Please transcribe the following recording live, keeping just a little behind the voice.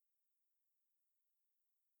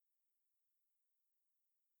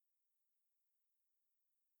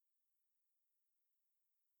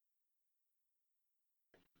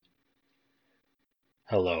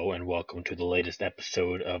Hello, and welcome to the latest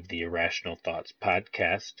episode of the Irrational Thoughts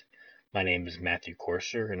podcast. My name is Matthew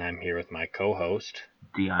Courser, and I'm here with my co host.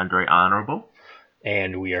 DeAndre Honorable.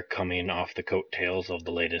 And we are coming off the coattails of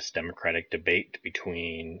the latest Democratic debate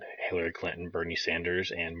between Hillary Clinton, Bernie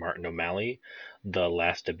Sanders, and Martin O'Malley, the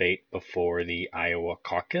last debate before the Iowa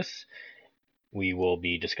caucus. We will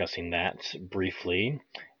be discussing that briefly.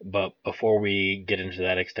 But before we get into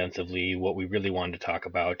that extensively, what we really wanted to talk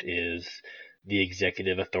about is the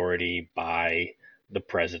executive authority by the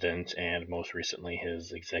president and most recently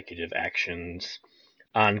his executive actions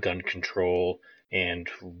on gun control and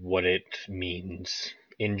what it means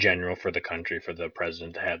in general for the country for the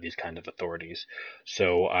president to have these kind of authorities.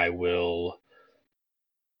 So I will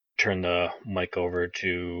turn the mic over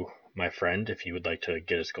to my friend if you would like to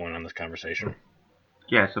get us going on this conversation.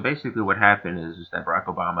 Yeah, so basically what happened is that Barack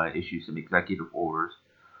Obama issued some executive orders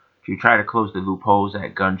to try to close the loopholes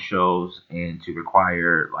at gun shows and to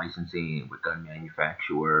require licensing with gun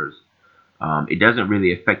manufacturers. It doesn't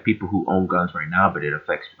really affect people who own guns right now, but it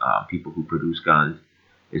affects people who produce guns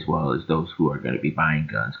as well as those who are going to be buying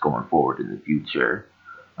guns going forward in the future.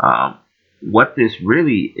 Um, what this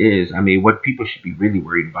really is, what people should be really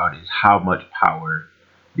worried about is how much power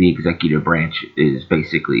the executive branch is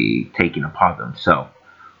basically taking upon themselves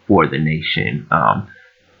for the nation.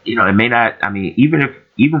 It may not.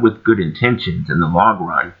 Even with good intentions in the long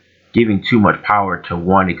run, giving too much power to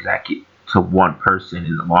one executive to one person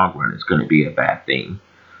in the long run is going to be a bad thing.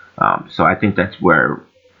 So I think that's where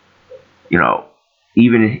you know,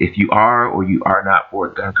 even if you are or you are not for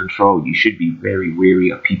gun control, you should be very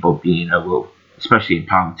wary of people being able, especially in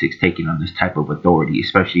politics, taking on this type of authority,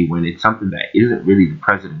 especially when it's something that isn't really the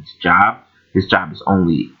president's job. His job is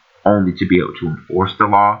only to be able to enforce the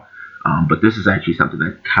law. But this is actually something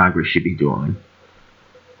that Congress should be doing.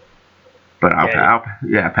 But Yeah,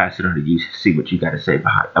 I'll pass it on to you to see what you got to say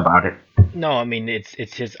about it. no, I mean it's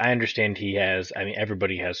his. I understand he has. I mean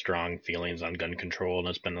everybody has strong feelings on gun control, and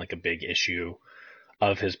it's been like a big issue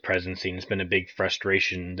of his presidency. And it's been a big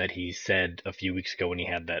frustration that he said a few weeks ago when he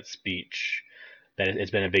had that speech that it's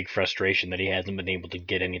been a big frustration that he hasn't been able to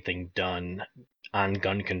get anything done on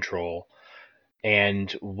gun control.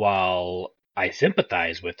 And while I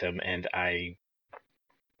sympathize with him, and I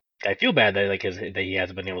feel bad that that he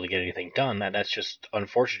hasn't been able to get anything done. That's just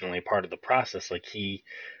unfortunately part of the process.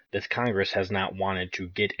 This Congress has not wanted to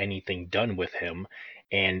get anything done with him,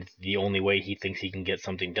 and the only way he thinks he can get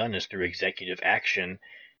something done is through executive action.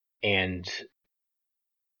 And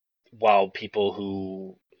while people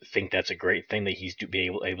who think that's a great thing that he's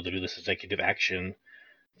able to do this executive action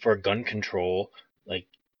for gun control, like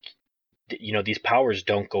these powers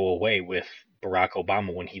don't go away with Barack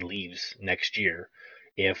Obama when he leaves next year.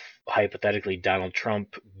 If hypothetically Donald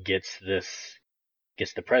Trump gets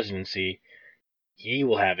the presidency, he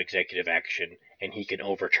will have executive action and he can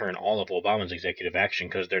overturn all of Obama's executive action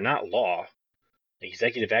because they're not law. The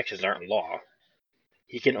executive actions aren't law.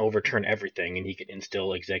 He can overturn everything and he can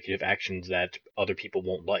instill executive actions that other people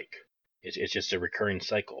won't like. It's just a recurring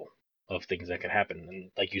cycle of things that can happen.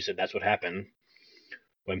 And like you said, that's what happened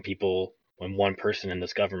when one person in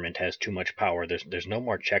this government has too much power. There's no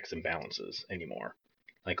more checks and balances anymore.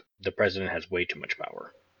 Like the president has way too much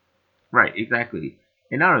power. Right, exactly.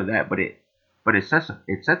 And not only that, but it sets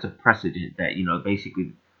a precedent that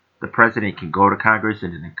basically the president can go to Congress,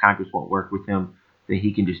 and then if Congress won't work with him, then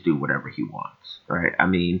he can just do whatever he wants. Right?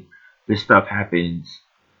 This stuff happens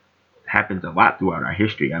a lot throughout our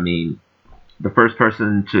history. The first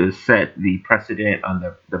person to set the precedent on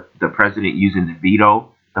the president using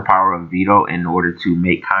the power of veto in order to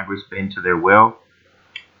make Congress bend to their will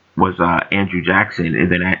was Andrew Jackson,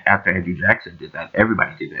 and then after Andrew Jackson did that,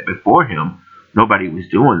 everybody did that. Before him, nobody was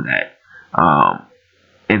doing that.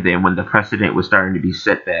 And then when the precedent was starting to be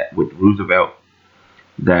set that with Roosevelt,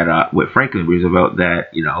 that with Franklin Roosevelt, that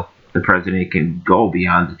the president can go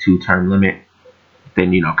beyond the two-term limit,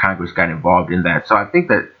 then Congress got involved in that. So I think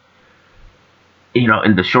that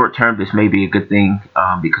in the short term, this may be a good thing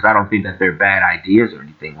because I don't think that they're bad ideas or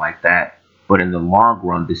anything like that. But in the long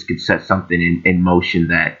run, this could set something in motion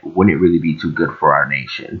that wouldn't really be too good for our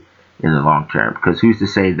nation in the long term. Because who's to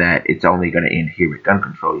say that it's only going to end here with gun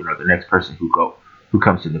control? The next person who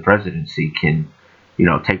comes to the presidency can,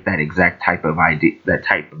 take that exact type of idea, that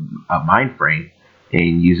type of mind frame,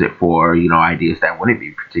 and use it for ideas that wouldn't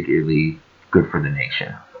be particularly good for the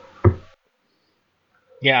nation.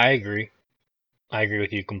 Yeah, I agree. I agree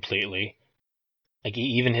with you completely. Like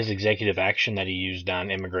even his executive action that he used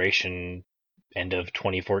on immigration end of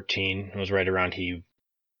 2014 was right around he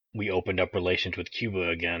we opened up relations with Cuba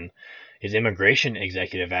again. His immigration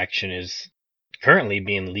executive action is currently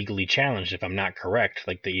being legally challenged, if I'm not correct.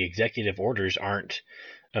 Like the executive orders aren't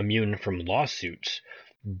immune from lawsuits,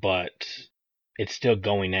 but it's still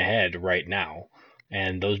going ahead right now.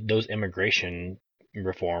 And those immigration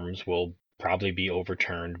reforms will probably be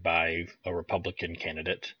overturned by a Republican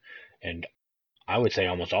candidate. And I would say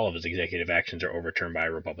almost all of his executive actions are overturned by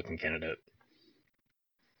a Republican candidate.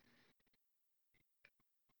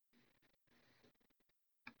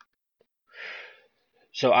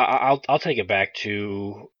 So I'll take it back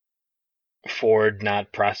to Ford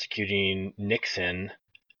not prosecuting Nixon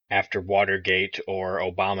after Watergate, or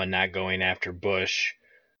Obama not going after Bush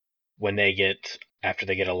when they get after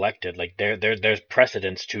they get elected. Like there's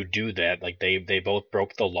precedents to do that. Like they both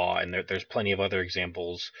broke the law, and there's plenty of other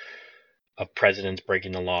examples of presidents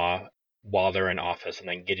breaking the law while they're in office and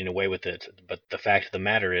then getting away with it. But the fact of the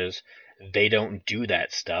matter is, they don't do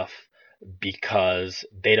that stuff because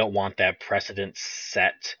they don't want that precedent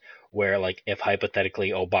set where, like, if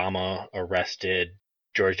hypothetically Obama arrested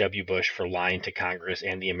George W. Bush for lying to Congress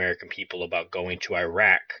and the American people about going to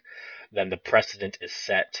Iraq, then the precedent is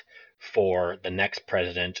set for the next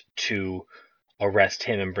president to arrest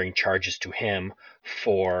him and bring charges to him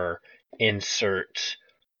for insert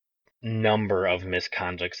number of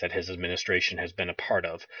misconducts that his administration has been a part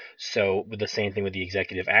of. So, with the same thing with the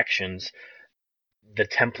executive actions, the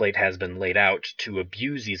template has been laid out to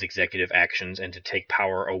abuse these executive actions and to take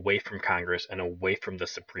power away from Congress and away from the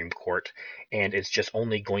Supreme Court. And it's just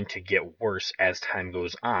only going to get worse as time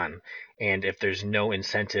goes on. And if there's no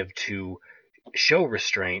incentive to show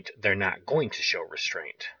restraint, they're not going to show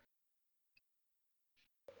restraint.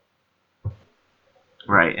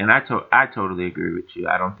 Right, and I totally agree with you.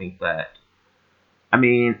 I don't think that. I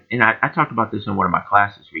mean, and I talked about this in one of my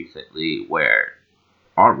classes recently, where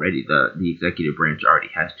already the executive branch already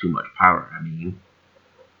has too much power. I mean,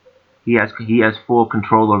 he has full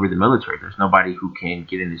control over the military. There's nobody who can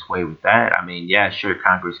get in his way with that. I mean, yeah, sure,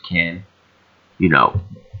 Congress can, you know,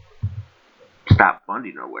 stop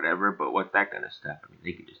funding or whatever, but what's that going to stop? I mean,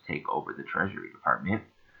 they could just take over the Treasury Department.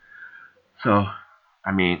 So,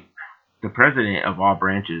 I mean, the president of all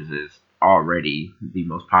branches is already the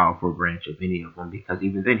most powerful branch of any of them, because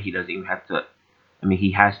even then he doesn't even have to. I mean,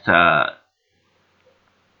 he has to.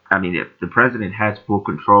 I mean, if the president has full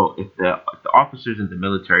control, if the officers in the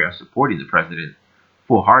military are supporting the president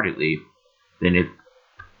full heartedly, then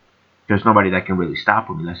there's nobody that can really stop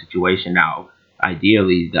him in that situation. Now,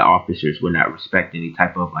 ideally, the officers would not respect any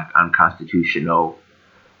type of like unconstitutional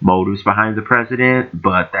motives behind the president,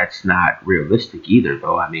 but that's not realistic either,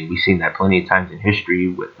 though. I mean, we've seen that plenty of times in history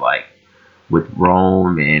with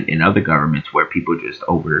Rome and other governments where people just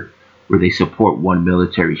where they support one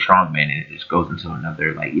military strongman and it just goes into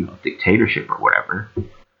another, like, dictatorship or whatever.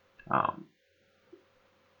 Um,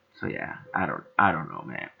 so yeah, I don't know,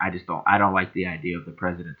 man. I don't like the idea of the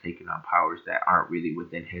president taking on powers that aren't really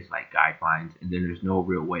within his like guidelines, and then there's no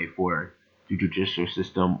real way for the judicial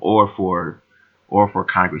system or for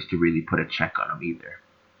Congress to really put a check on him either.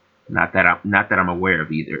 Not that I'm aware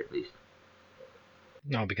of either, at least.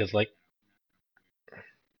 No, because, like,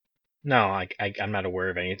 no, I'm not aware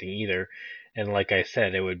of anything either. And like I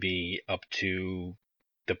said, it would be up to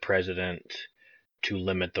the president to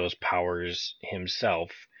limit those powers himself.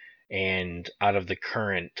 And out of the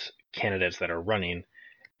current candidates that are running,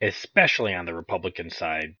 especially on the Republican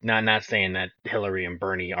side, not saying that Hillary and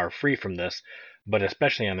Bernie are free from this, but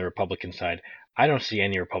especially on the Republican side, I don't see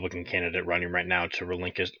any Republican candidate running right now to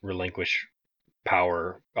relinquish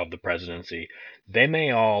power of the presidency. They may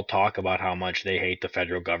all talk about how much they hate the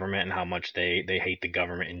federal government and how much they hate the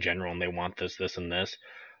government in general and they want this, this, and this.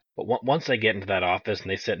 But once they get into that office and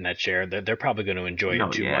they sit in that chair, they're probably going to enjoy it No,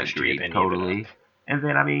 too yeah, much to give agreed, any of it up. totally. And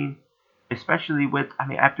then, I mean, especially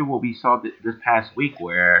after what we saw this past week,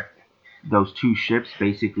 where those two ships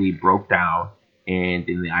basically broke down, and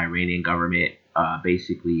then the Iranian government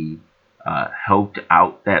basically helped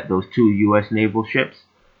out that those two U.S. naval ships,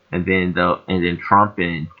 and then Trump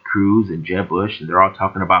and Cruz and Jeb Bush, and they're all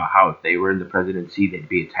talking about how if they were in the presidency, they'd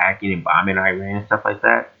be attacking and bombing Iran and stuff like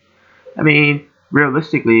that. I mean,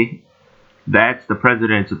 realistically, that's the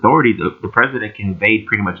president's authority. The president can invade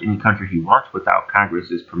pretty much any country he wants without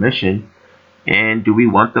Congress's permission. And do we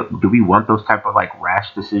want those type of like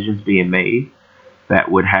rash decisions being made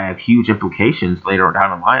that would have huge implications later on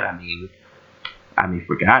down the line? I mean,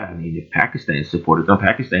 for God, I mean, if Pakistan supported them,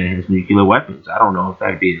 Pakistan has nuclear weapons. I don't know if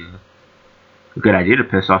that'd be a good idea to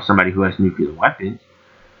piss off somebody who has nuclear weapons.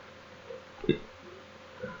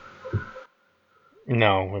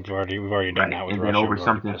 No, we've already done Right? that with And then Russia. over We've already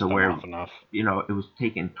something to pissed them where off enough. it was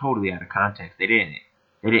taken totally out of context. They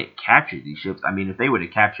didn't capture these ships. I mean, if they would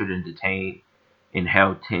have captured and detained and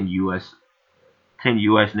held 10 U.S. 10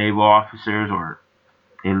 U.S. naval officers or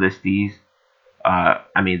enlistees.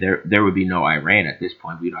 I mean, there would be no Iran at this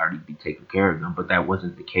point. We'd already be taking care of them, but that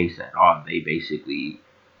wasn't the case at all. They basically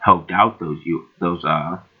helped out those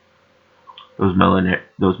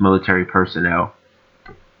military personnel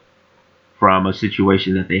from a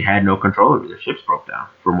situation that they had no control over. Their ships broke down,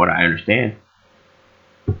 from what I understand.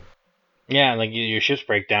 Yeah, like your ships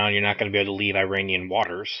break down, you're not going to be able to leave Iranian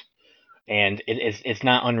waters, and it's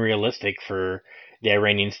not unrealistic for the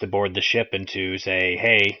Iranians to board the ship and to say,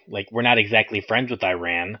 hey, like we're not exactly friends with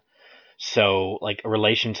Iran, so like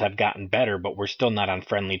relations have gotten better, but we're still not on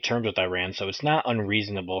friendly terms with Iran, so it's not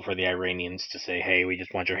unreasonable for the Iranians to say, hey, we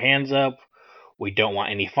just want your hands up, we don't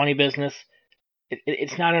want any funny business.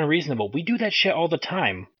 It's not unreasonable. We do that shit all the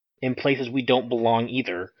time in places we don't belong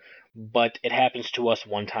either, but it happens to us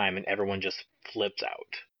one time and everyone just flips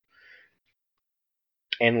out.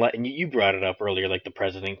 And you brought it up earlier, like the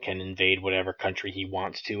president can invade whatever country he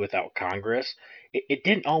wants to without Congress. It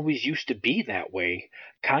didn't always used to be that way.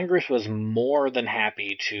 Congress was more than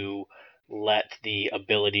happy to let the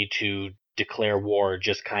ability to declare war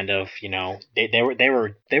just kind of, they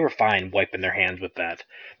were fine wiping their hands with that,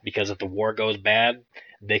 because if the war goes bad,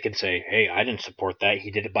 they can say, hey, I didn't support that,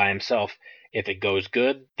 he did it by himself. If it goes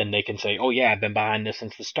good, then they can say, oh yeah, I've been behind this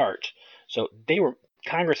since the start. So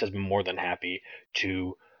Congress has been more than happy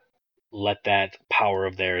to let that power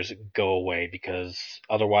of theirs go away, because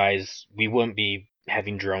otherwise we wouldn't be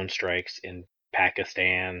having drone strikes in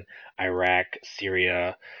Pakistan, Iraq,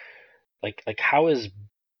 Syria. Like how is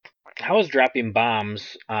dropping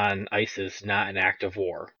bombs on ISIS not an act of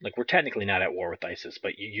war? Like we're technically not at war with ISIS,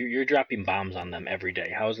 but you're dropping bombs on them every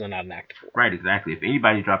day. How is that not an act of war? Right, exactly. If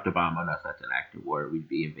anybody dropped a bomb on us, that's an act of war. We'd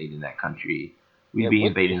be invading that country. We'd It be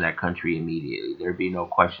would be. invading that country immediately. There'd be no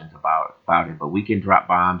questions about it. But we can drop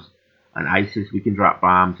bombs on ISIS. We can drop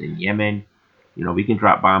bombs in Yemen. We can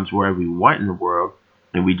drop bombs wherever we want in the world,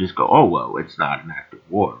 and we just go, oh well, it's not an act of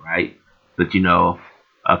war, right? But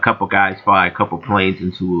a couple guys fly a couple planes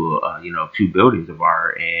into two buildings of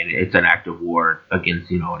ours, and it's an act of war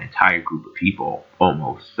against an entire group of people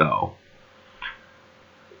almost. So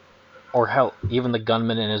Or hell, even the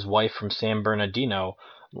gunman and his wife from San Bernardino,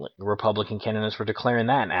 Republican candidates were declaring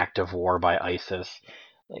that an act of war by ISIS.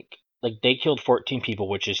 Like they killed 14 people,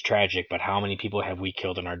 which is tragic. But how many people have we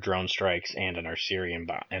killed in our drone strikes and in our Syrian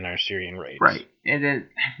raids? right, and then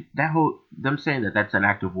that whole them saying that that's an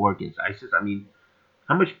act of war against ISIS. I mean,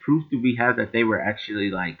 how much proof do we have that they were actually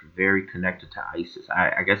like very connected to ISIS?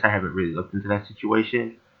 I guess I haven't really looked into that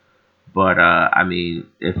situation, but I mean,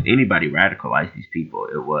 if anybody radicalized these people,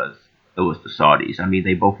 it was the Saudis. I mean,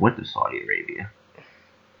 they both went to Saudi Arabia.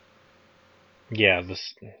 Yeah,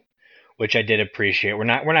 this which I did appreciate. We're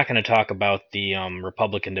not going to talk about the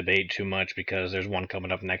Republican debate too much, because there's one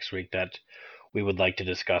coming up next week that we would like to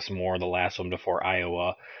discuss more. The last one before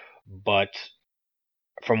Iowa, but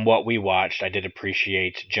from what we watched, I did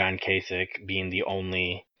appreciate John Kasich being the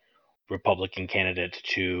only Republican candidate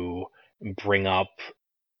to bring up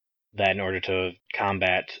that in order to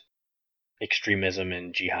combat extremism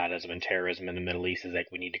and jihadism and terrorism in the Middle East is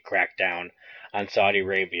like we need to crack down on Saudi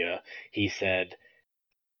Arabia. He said,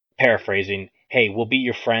 paraphrasing, hey, we'll be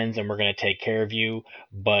your friends and we're going to take care of you,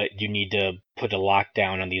 but you need to put a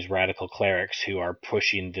lockdown on these radical clerics who are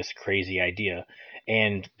pushing this crazy idea.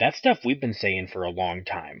 And that's stuff we've been saying for a long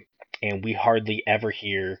time. And we hardly ever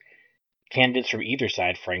hear candidates from either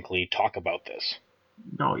side, frankly, talk about this.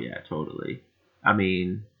 No, yeah, totally. I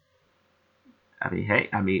mean, hey,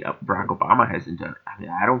 Barack Obama hasn't done. I mean,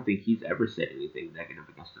 I don't think he's ever said anything negative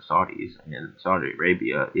against the Saudis, and Saudi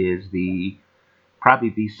Arabia is the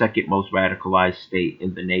probably the second most radicalized state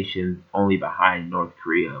in the nation, only behind North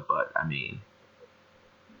Korea. But I mean,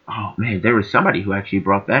 oh man, there was somebody who actually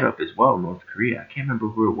brought that up as well. North Korea. I can't remember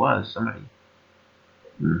who it was. Somebody.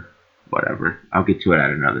 Hmm, whatever. I'll get to it at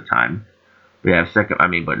another time. But yeah, second. I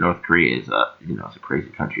mean, but North Korea is it's a crazy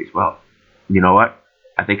country as well. You know what?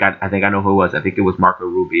 I think I know who it was. I think it was Marco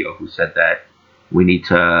Rubio who said that we need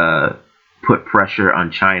to put pressure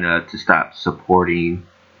on China to stop supporting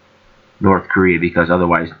North Korea, because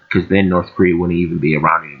then North Korea wouldn't even be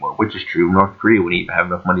around anymore, which is true. North Korea wouldn't even have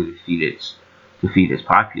enough money to feed its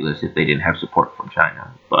populace if they didn't have support from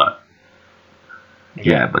China. But Yeah,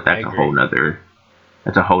 yeah, but I agree.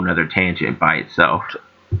 that's a whole nother tangent by itself.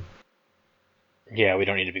 Yeah, we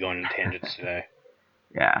don't need to be going into tangents today.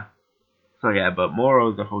 Yeah. So yeah, but moral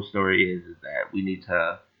of the whole story is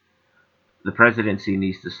that the presidency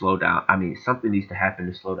needs to slow down. I mean, something needs to happen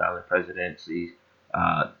to slow down the presidency.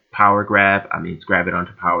 Power grab. I mean, it's grabbing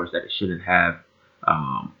onto powers that it shouldn't have.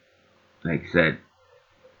 Um, like I said,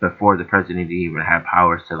 before the president didn't even have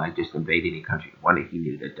powers to like just invade any country he wanted. He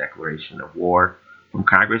needed a declaration of war from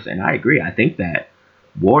Congress, and I agree. I think that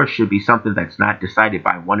war should be something that's not decided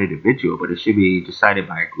by one individual, but it should be decided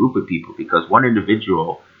by a group of people. Because one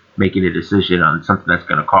individual making a decision on something that's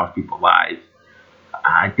going to cost people lives,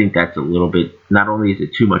 I think that's a little bit. Not only is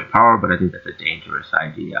it too much power, but I think that's a dangerous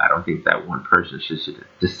idea. I don't think that one person should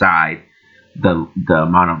decide the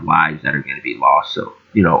amount of lives that are going to be lost. So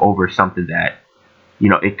over something that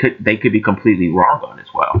they could be completely wrong on as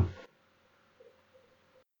well.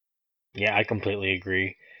 Yeah, I completely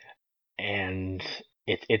agree. And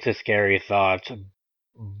it's a scary thought,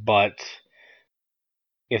 but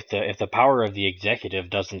if the power of the executive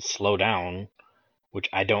doesn't slow down, which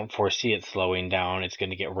I don't foresee it slowing down, it's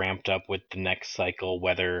going to get ramped up with the next cycle,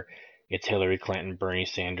 whether it's Hillary Clinton, Bernie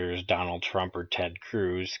Sanders, Donald Trump, or Ted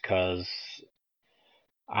Cruz, because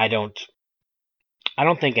I don't I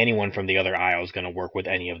don't think anyone from the other aisle is going to work with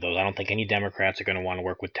any of those. I don't think any Democrats are going to want to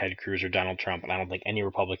work with Ted Cruz or Donald Trump, and I don't think any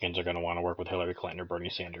Republicans are going to want to work with Hillary Clinton or Bernie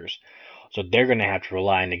Sanders. So they're going to have to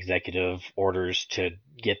rely on executive orders to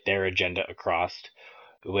get their agenda across,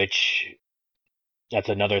 which that's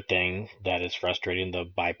another thing that is frustrating, the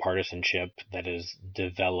bipartisanship that is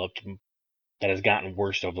developed, that has gotten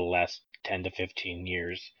worse over the last 10 to 15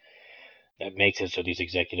 years. That makes it so these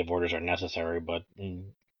executive orders are necessary, but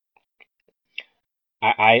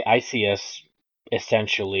I see us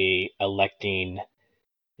essentially electing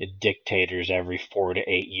dictators every 4 to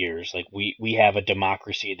 8 years. Like we have a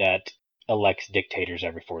democracy that elects dictators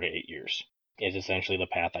every 4 to 8 years. Is essentially the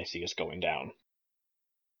path I see us going down.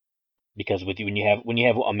 Because when you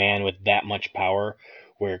have a man with that much power,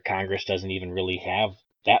 where Congress doesn't even really have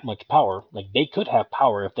that much power, like they could have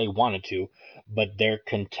power if they wanted to, but they're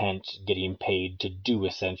content getting paid to do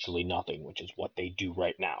essentially nothing, which is what they do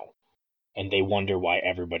right now, and they wonder why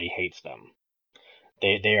everybody hates them.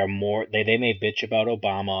 They are more they may bitch about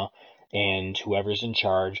Obama and whoever's in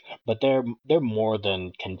charge, but they're more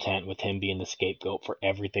than content with him being the scapegoat for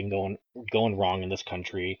everything going wrong in this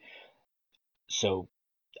country. So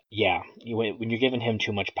yeah, when you're giving him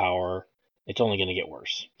too much power, it's only going to get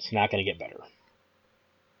worse. It's not going to get better.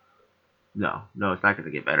 No, no, it's not going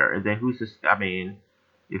to get better. And then who's this? I mean,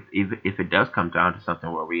 if it does come down to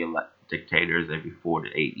something where we elect dictators every 4 to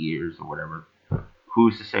 8 years or whatever,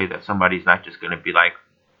 who's to say that somebody's not just going to be like,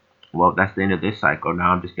 well, that's the end of this cycle.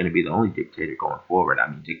 Now I'm just going to be the only dictator going forward. I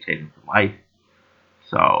mean, dictating for life.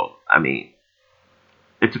 So I mean,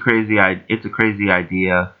 it's a crazy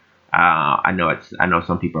idea. I know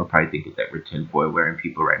some people are probably thinking that we're tinfoil wearing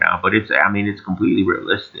people right now, but it's completely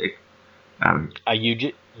realistic. Um,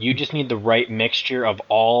 You just need the right mixture of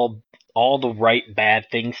all the right bad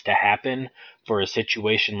things to happen for a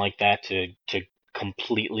situation like that to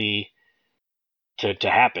completely to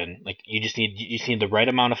happen. Like you just need the right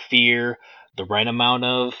amount of fear, the right amount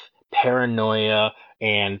of paranoia,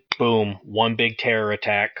 and boom, one big terror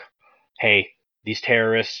attack. Hey, these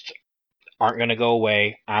terrorists aren't gonna go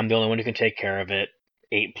away. I'm the only one who can take care of it.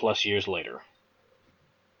 8+ years later.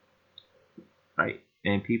 right,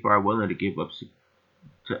 and people are willing to give up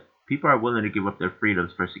their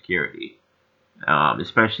freedoms for security,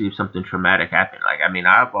 especially if something traumatic happened. Like, I mean,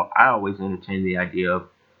 I always entertain the idea of,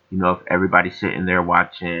 if everybody's sitting there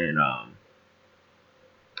watching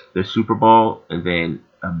the Super Bowl, and then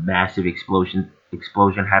a massive explosion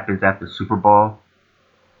happens at the Super Bowl.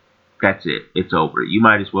 That's it. It's over. You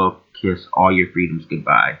might as well kiss all your freedoms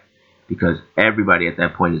goodbye, because everybody at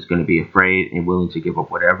that point is going to be afraid and willing to give up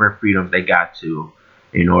whatever freedoms they got to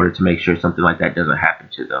in order to make sure something like that doesn't happen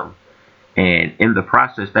to them. And in the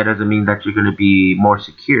process, that doesn't mean that you're going to be more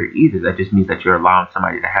secure either. That just means that you're allowing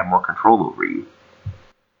somebody to have more control over you.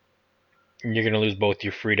 You're gonna lose both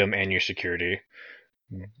your freedom and your security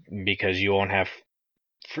because you won't have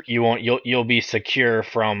you won't you'll be secure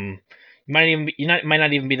from might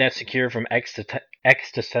not even be that secure from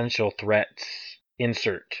existential threats.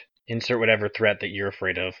 Insert whatever threat that you're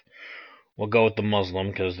afraid of. We'll go with the Muslim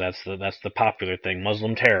because that's the popular thing.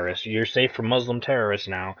 Muslim terrorists. You're safe from Muslim terrorists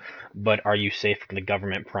now, but are you safe from the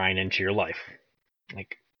government prying into your life?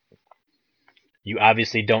 Like, you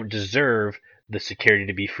obviously don't deserve the security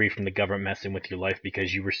to be free from the government messing with your life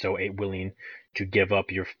because you were so willing to give up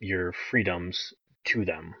your freedoms to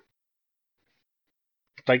them.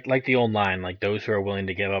 Like the old line, like those who are willing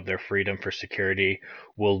to give up their freedom for security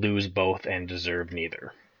will lose both and deserve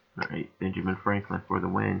neither. All right, Benjamin Franklin for the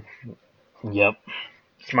win. Yep,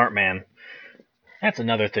 smart man. That's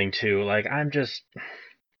another thing too. Like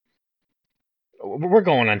we're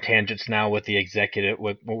going on tangents now with the executive.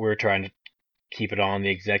 With we're trying to keep it all on the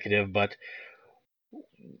executive, but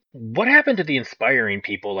What happened to the inspiring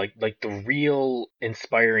people, like the real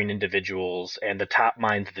inspiring individuals and the top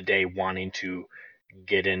minds of the day wanting to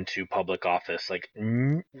get into public office? Like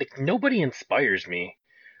nobody inspires me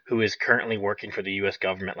who is currently working for the U.S.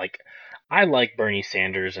 government. Like I like Bernie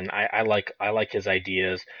Sanders and I like his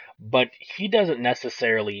ideas, but he doesn't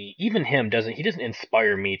necessarily, even him doesn't he doesn't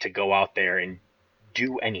inspire me to go out there and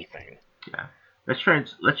do anything. Yeah. Let's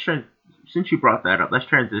since you brought that up, let's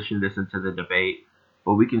transition this into the debate.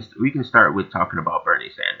 But we can start with talking about Bernie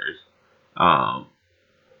Sanders. Um,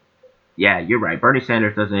 yeah, you're right. Bernie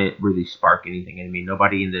Sanders doesn't really spark anything in me.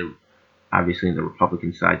 Nobody in the obviously in the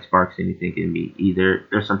Republican side sparks anything in me either.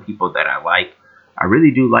 There's some people that I like. I really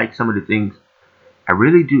do like some of the things. I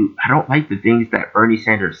really do. I don't like the things that Bernie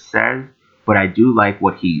Sanders says, but I do like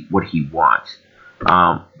what he wants.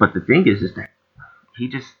 But the thing is that he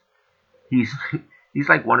just he's he's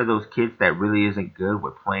like one of those kids that really isn't good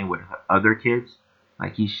with playing with other kids.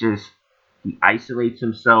 Like he isolates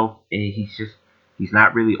himself and he's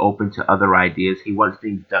not really open to other ideas. He wants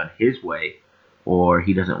things done his way, or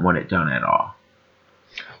he doesn't want it done at all.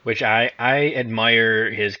 Which I admire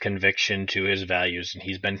his conviction to his values, and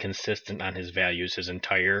he's been consistent on his values his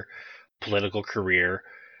entire political career.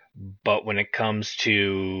 But when it comes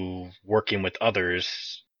to working with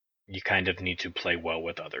others, you kind of need to play well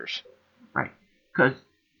with others. Right? Because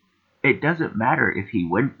it doesn't matter if he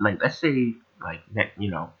win. Like let's say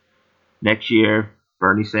next year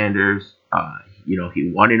Bernie Sanders,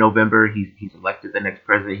 he won in November. He's elected the next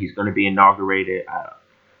president. He's going to be inaugurated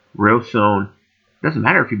real soon. Doesn't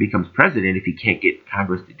matter if he becomes president if he can't get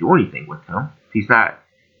Congress to do anything with him.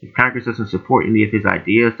 If Congress doesn't support any of his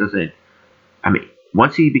ideas, doesn't I mean,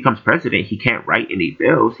 once he becomes president, he can't write any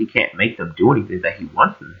bills. He can't make them do anything that he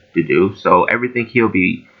wants them to do. So everything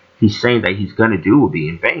he's saying that he's going to do will be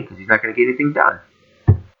in vain because he's not going to get anything done.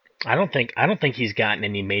 I don't think he's gotten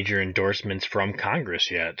any major endorsements from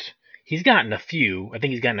Congress yet. He's gotten a few. I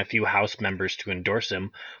think he's gotten a few House members to endorse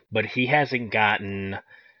him, but he hasn't gotten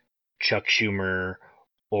Chuck Schumer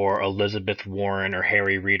or Elizabeth Warren or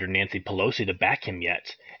Harry Reid or Nancy Pelosi to back him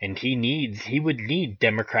yet. And he would need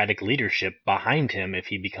Democratic leadership behind him if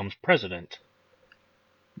he becomes president.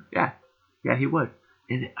 Yeah, yeah, he would.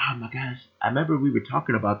 And oh my gosh, I remember we were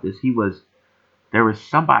talking about this. There was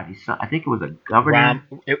somebody. I think it was a governor.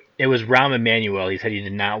 It was Rahm Emanuel. He said he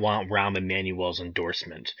did not want Rahm Emanuel's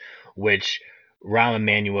endorsement, which Rahm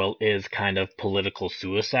Emanuel is kind of political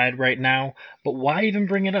suicide right now. But why even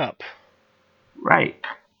bring it up? Right.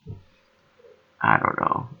 I don't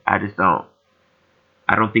know. I just don't.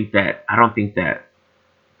 I don't think that. I don't think that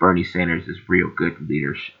Bernie Sanders is real good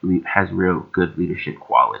leadership. Has real good leadership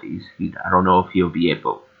qualities. I don't know if he'll be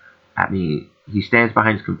able. I mean, he stands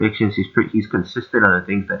behind his convictions. He's consistent on the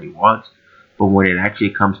things that he wants. But when it actually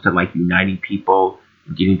comes to like uniting people,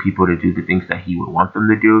 and getting people to do the things that he would want them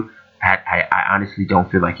to do, I honestly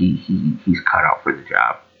don't feel like he's cut out for the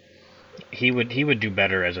job. He would do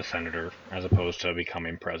better as a senator as opposed to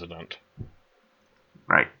becoming president.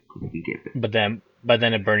 Right? He gets it. But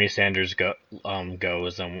then if Bernie Sanders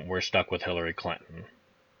goes, then we're stuck with Hillary Clinton.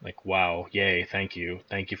 Like, wow, yay, thank you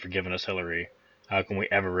for giving us Hillary. How can we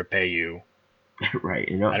ever repay you? Right?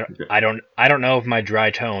 I don't know if my dry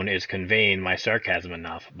tone is conveying my sarcasm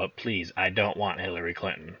enough, but please, I don't want Hillary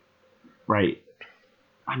Clinton. Right.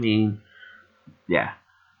 I mean, yeah.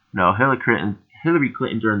 No, Hillary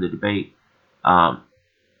Clinton during the debate, um,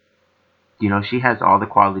 she has all the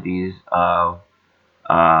qualities of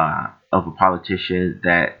a politician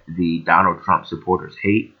that the Donald Trump supporters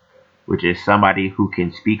hate, which is somebody who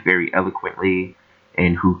can speak very eloquently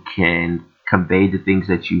and who can convey the things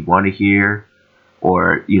that you want to hear,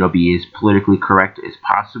 or be as politically correct as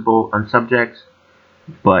possible on subjects.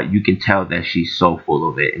 But you can tell that she's so full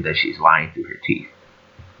of it and that she's lying through her teeth.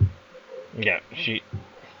 Yeah,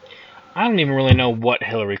 I don't even really know what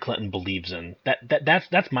Hillary Clinton believes in.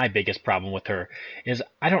 That's my biggest problem with her is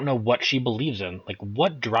I don't know what she believes in. Like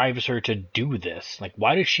what drives her to do this? Like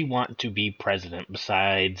why does she want to be president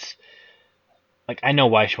besides like I know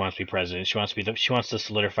why she wants to be president. She wants to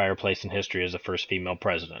solidify her place in history as the first female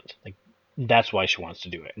president. Like that's why she wants to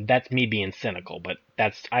do it. That's me being cynical, but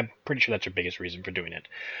I'm pretty sure that's her biggest reason for doing it.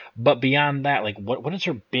 But beyond that, like what is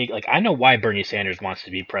her big like I know why Bernie Sanders wants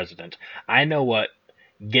to be president. I know what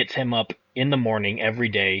gets him up in the morning every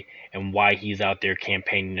day and why he's out there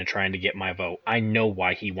campaigning and trying to get my vote. I know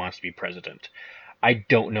why he wants to be president. I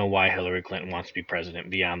don't know why Hillary Clinton wants to be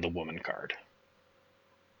president beyond the woman card.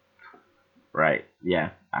 Right?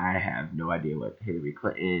 Yeah, I have no idea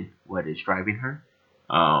what is driving her.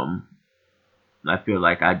 Um, I feel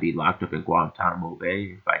like I'd be locked up in Guantanamo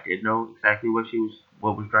Bay if I did know exactly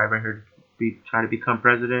what was driving her be try to become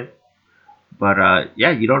president. But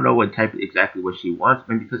yeah, you don't know what type exactly what she wants,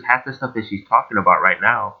 man, because half the stuff that she's talking about right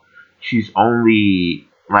now, she's only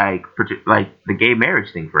like the gay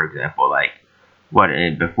marriage thing, for example. Like what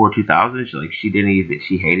before 2000, she didn't even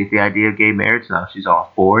she hated the idea of gay marriage. Now she's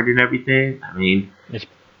all for it and everything. I mean, It's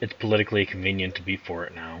it's politically convenient to be for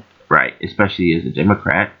it now. right, especially as a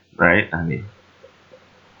Democrat, right? I mean,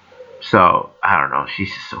 so I don't know. She's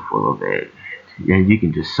just so full of it, and you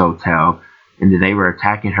can just so tell. And then they were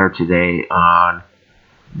attacking her today on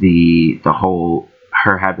the whole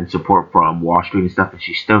her having support from Wall Street and stuff, and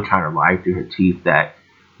she's still trying to lie through her teeth that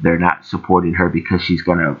they're not supporting her because she's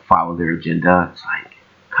gonna follow their agenda. It's like,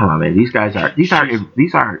 come on, man.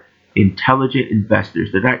 These are intelligent investors.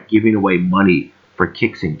 They're not giving away money for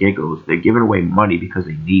kicks and giggles. They're giving away money because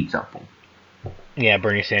they need something. Yeah,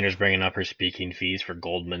 Bernie Sanders bringing up her speaking fees for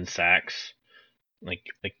Goldman Sachs. Like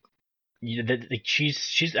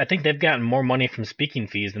she's. I think they've gotten more money from speaking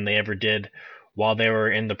fees than they ever did while they were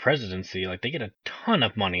in the presidency. Like they get a ton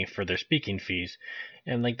of money for their speaking fees,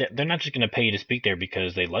 and like they're not just going to pay you to speak there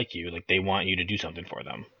because they like you. Like they want you to do something for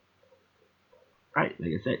them. Right,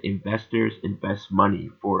 like I said, investors invest money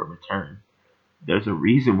for a return. There's a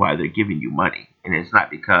reason why they're giving you money, and it's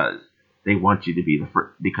not because they want you to be the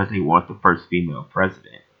first, because they want the first female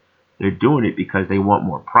president. They're doing it because they want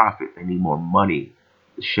more profit. They need more money.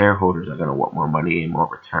 The shareholders are going to want more money and more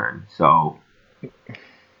return. So,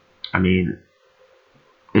 I mean,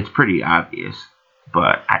 it's pretty obvious.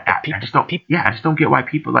 But I just don't. People, Yeah, I just don't get why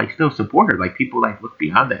people like still support her. Like people like look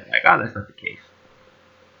beyond that. Like, oh, that's not the case.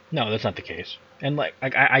 no, that's not the case. And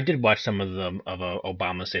I did watch some of the of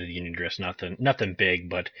Obama's State of the Union address. Nothing big,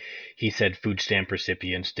 but he said food stamp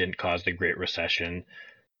recipients didn't cause the Great Recession.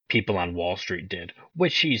 People on Wall Street did,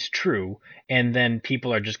 which he's true. And then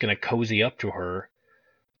people are just going to cozy up to her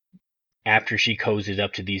after she cozies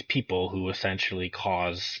up to these people who essentially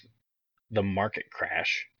cause the market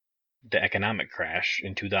crash, the economic crash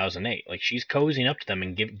in 2008. Like she's cozying up to them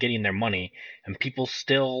and getting their money, and people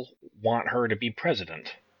still want her to be president.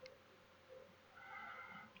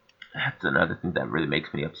 That's another thing that really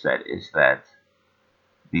makes me upset is that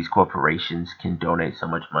these corporations can donate so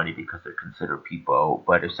much money because they're considered people.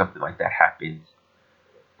 But if something like that happens,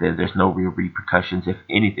 then there's no real repercussions. If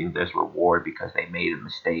anything, there's reward because they made a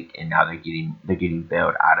mistake and now they're getting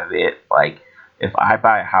bailed out of it. Like if I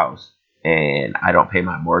buy a house and I don't pay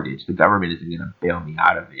my mortgage, the government isn't gonna bail me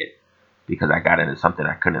out of it because I got into something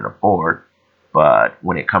I couldn't afford. But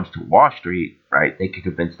when it comes to Wall Street, right, they can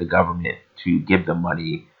convince the government to give them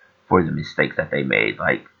money for the mistakes that they made.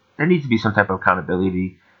 Like there needs to be some type of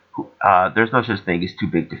accountability. There's no such thing as too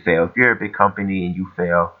big to fail. If you're a big company and you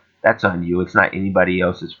fail, that's on you. It's not anybody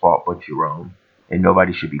else's fault but your own. And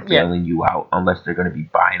nobody should be Yeah, bailing you out unless they're going to be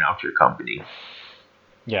buying out your company.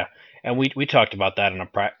 yeah. And we talked about that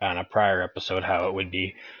on a prior episode how it would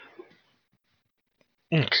be,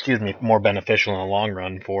 excuse me, more beneficial in the long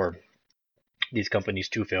run for these companies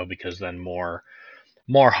to fail because then more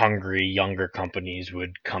hungry younger companies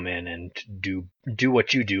would come in and do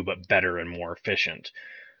what you do but better and more efficient.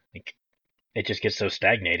 Like it just gets so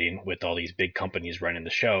stagnating with all these big companies running the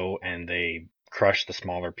show, and they crush the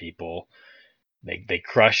smaller people. They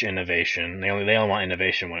crush innovation. They only want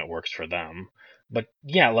innovation when it works for them. But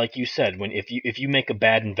yeah, like you said, when if you make a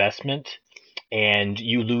bad investment and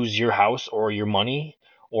you lose your house or your money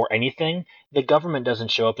or anything, the government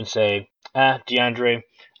doesn't show up and say, DeAndre,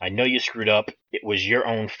 I know you screwed up. It was your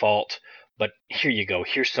own fault, but here you go.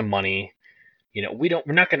 Here's some money. We're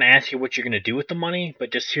not going to ask you what you're going to do with the money,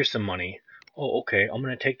 but just here's some money. Oh, okay. I'm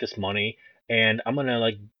going to take this money and I'm going to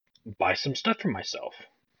like buy some stuff for myself.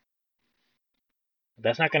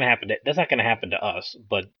 That's not going to happen. That's not going to happen to us,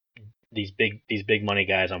 but these big money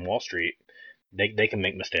guys on Wall Street, they can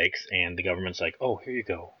make mistakes and the government's like, "Oh, here you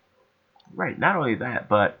go." Right. Not only that,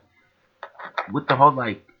 but with the whole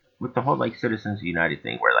like Citizens United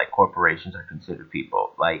thing, where like corporations are considered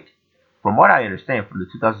people. Like from what I understand, from the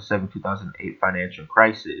 2007-2008 financial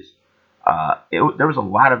crisis, there was a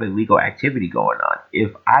lot of illegal activity going on.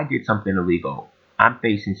 If I did something illegal, I'm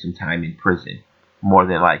facing some time in prison, more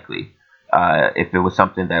than likely. If it was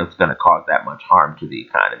something that was going to cause that much harm to the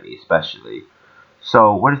economy, especially.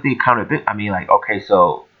 So, what is the accountability? I mean, like, okay,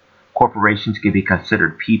 so corporations can be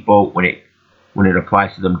considered people when it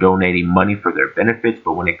applies to them donating money for their benefits,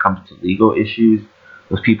 but when it comes to legal issues,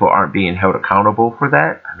 those people aren't being held accountable for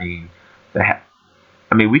that. I mean,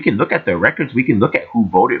 we can look at their records. We can look at who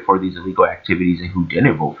voted for these illegal activities and who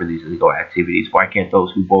didn't vote for these illegal activities. Why can't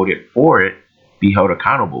those who voted for it be held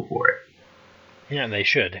accountable for it? Yeah, they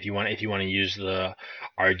should. If you want to use the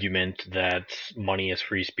argument that money is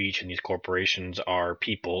free speech and these corporations are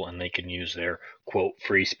people and they can use their quote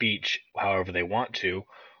free speech however they want to,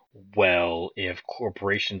 well, if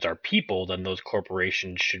corporations are people, then those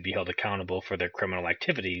corporations should be held accountable for their criminal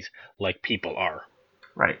activities like people are.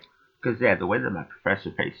 Right. Because, yeah, the way that my professor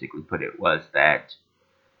basically put it was that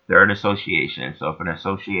they're an association. So if an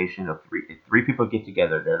association of if three people get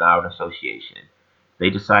together, they're now an association. They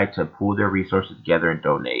decide to pool their resources together and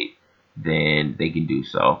donate, then they can do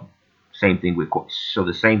so. Same thing with so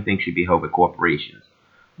the same thing should be held with corporations.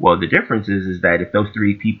 Well, the difference is that if those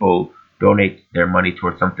three people donate their money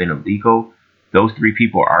towards something illegal, those three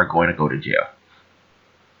people are going to go to jail.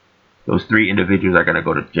 Those three individuals are going to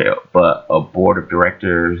go to jail, but a board of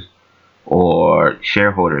directors or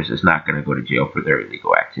shareholders is not going to go to jail for their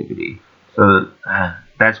illegal activity. So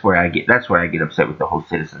that's where I get upset with the whole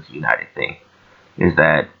Citizens United thing. Is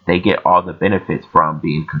that they get all the benefits from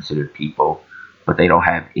being considered people, but they don't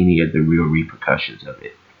have any of the real repercussions of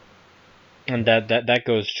it. And that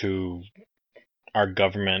goes to our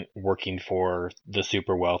government working for the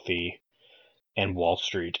super wealthy and Wall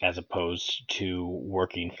Street as opposed to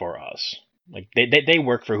working for us. Like they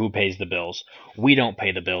work for who pays the bills. We don't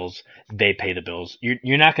pay the bills. They pay the bills.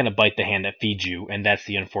 You're not going to bite the hand that feeds you, and that's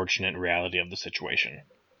the unfortunate reality of the situation.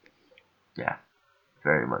 Yeah,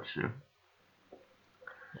 very much true.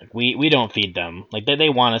 Like we don't feed them. Like they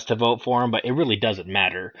want us to vote for them, but it really doesn't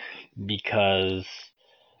matter because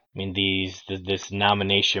I mean this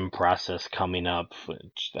nomination process coming up.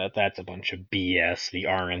 That's a bunch of BS. The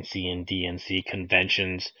RNC and DNC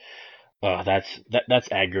conventions.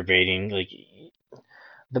 That's aggravating. Like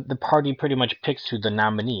the party pretty much picks who the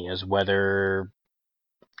nominee is, whether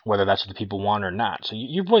that's what the people want or not. So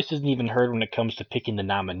your voice isn't even heard when it comes to picking the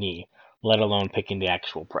nominee, let alone picking the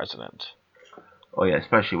actual president. Oh yeah,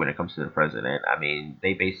 especially when it comes to the president. I mean,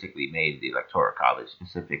 they basically made the electoral college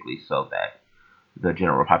specifically so that the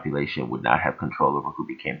general population would not have control over who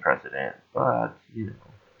became president. But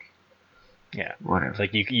Yeah, it's whatever.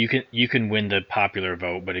 like you can win the popular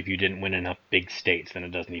vote, but if you didn't win enough big states, then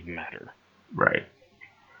it doesn't even matter. Right.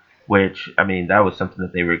 Which I mean, that was something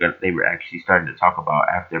that they were actually starting to talk about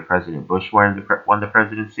after President Bush won the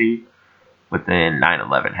presidency. But then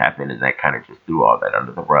 9/11 happened, and that kind of just threw all that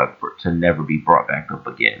under the rug for to never be brought back up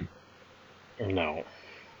again. No,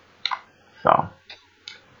 So I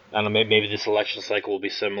don't know. Maybe this election cycle will be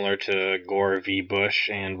similar to Gore v. Bush,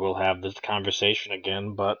 and we'll have this conversation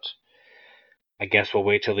again. But I guess we'll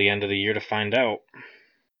wait till the end of the year to find out.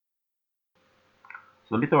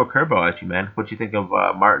 So let me throw a curveball at you, man. What you think of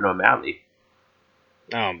Martin O'Malley?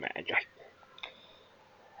 Oh man,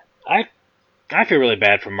 I I feel really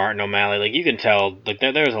bad for Martin O'Malley. Like you can tell, like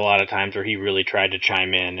there was a lot of times where he really tried to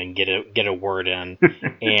chime in and get a word in,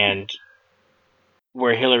 and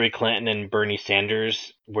where Hillary Clinton and Bernie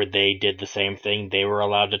Sanders, where they did the same thing, they were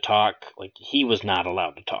allowed to talk. Like he was not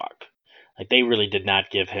allowed to talk. Like they really did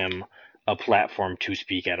not give him a platform to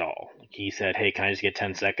speak at all. Like, he said, "Hey, can I just get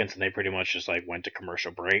 10 seconds?" And they pretty much just like went to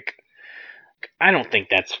commercial break. I don't think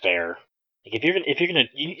that's fair. Like if you're gonna,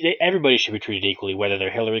 everybody should be treated equally, whether they're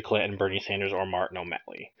Hillary Clinton, Bernie Sanders, or Martin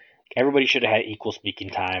O'Malley. Everybody should have had equal speaking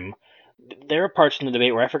time. There are parts in the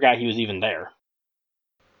debate where I forgot he was even there.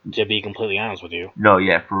 To be completely honest with you. No,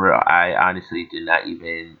 yeah, for real. I honestly did not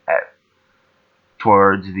even at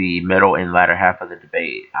towards the middle and latter half of the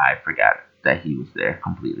debate. I forgot that he was there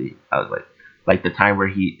completely. I was like the time where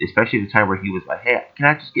especially the time where he was like, "Hey, can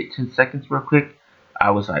I just get 10 seconds real quick?" I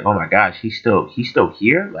was like, "Oh my gosh, he's still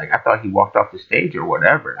here!" Like I thought he walked off the stage or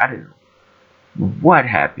whatever. I didn't know what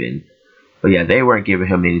happened. But yeah, they weren't giving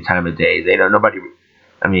him any time of day. They don't. Nobody.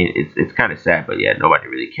 I mean, it's kind of sad, but yeah, nobody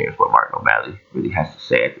really cares what Martin O'Malley really has to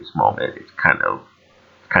say at this moment. It's kind of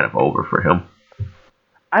over for him.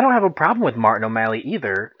 I don't have a problem with Martin O'Malley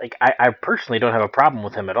either. Like I personally don't have a problem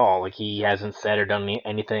with him at all. Like he hasn't said or done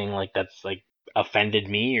anything like that's like offended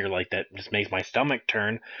me or like that just makes my stomach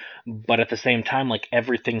turn. But at the same time, like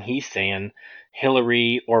everything he's saying,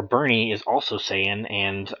 Hillary or Bernie is also saying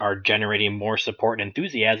and are generating more support and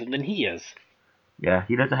enthusiasm than he is. Yeah,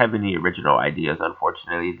 he doesn't have any original ideas,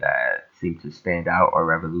 unfortunately, that seem to stand out or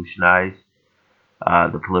revolutionize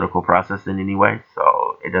the political process in any way.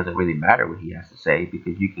 So it doesn't really matter what he has to say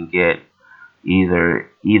because you can get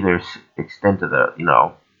either extent of the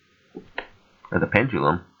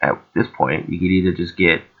pendulum at this point. You could either just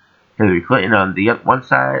get Hillary Clinton on the one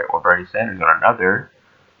side or Bernie Sanders on another.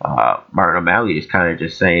 Martin O'Malley is kind of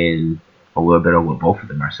just saying a little bit of what both of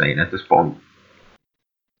them are saying at this point.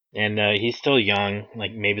 And he's still young.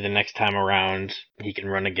 Like maybe the next time around he can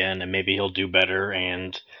run again and maybe he'll do better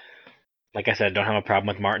and Like I said, don't have a problem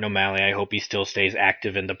with Martin O'Malley. I hope he still stays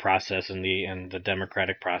active in the process and the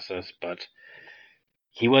Democratic process, but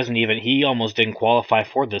he almost didn't qualify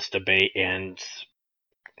for this debate, and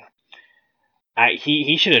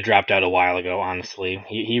he should have dropped out a while ago. Honestly,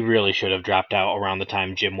 he really should have dropped out around the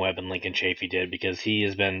time Jim Webb and Lincoln Chafee did, because he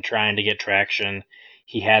has been trying to get traction.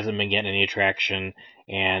 He hasn't been getting any traction,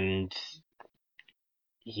 and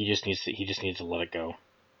he just needs to let it go.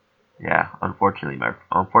 Yeah, unfortunately,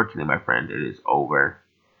 my friend, it is over.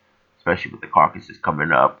 Especially with the caucuses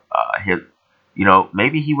coming up.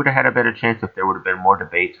 Maybe he would have had a better chance if there would have been more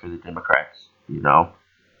debates for the Democrats. Yeah,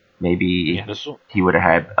 Maybe this he would have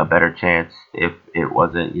had a better chance if it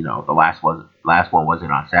wasn't. The last one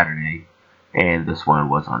wasn't on Saturday, and this one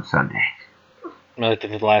was on Sunday. like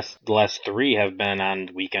the last three have been on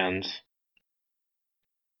weekends,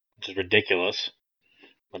 which is ridiculous.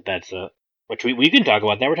 But that's which we can talk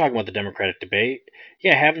about that. We're talking about the Democratic debate.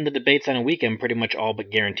 Yeah, having the debates on a weekend pretty much all but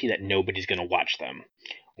guarantee that nobody's going to watch them.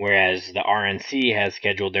 Whereas the RNC has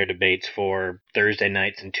scheduled their debates for Thursday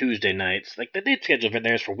nights and Tuesday nights. Like they did schedule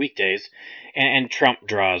theirs for weekdays, and Trump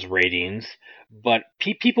draws ratings. But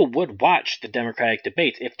people would watch the Democratic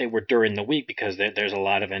debates if they were during the week, because there's a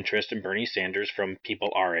lot of interest in Bernie Sanders from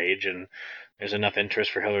people our age, and there's enough interest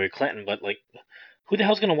for Hillary Clinton. But like, who the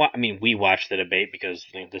hell's going to watch? I mean, we watch the debate because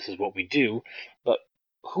this is what we do, but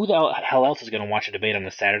who the hell else is going to watch a debate on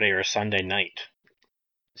a Saturday or a Sunday night?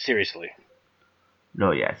 Seriously.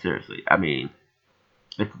 No, yeah, seriously. I mean,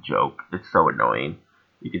 it's a joke. It's so annoying.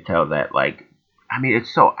 You can tell that,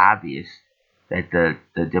 it's so obvious that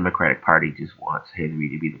the Democratic Party just wants Hillary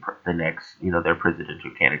to be the next, their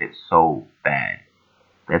presidential candidate so bad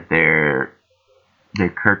that they're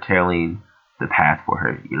curtailing the path for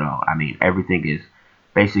her. Everything is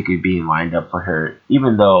basically being lined up for her,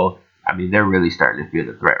 even though, they're really starting to feel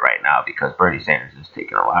the threat right now because Bernie Sanders has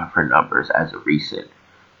taken a lot of her numbers as of recent.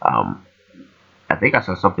 Um, I think I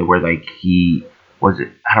saw something where,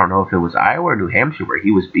 I don't know if it was Iowa or New Hampshire, where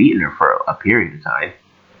he was beating her for a period of time.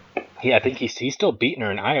 Yeah, I think he's still beating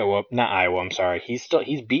her in Iowa. Not Iowa. I'm sorry. He's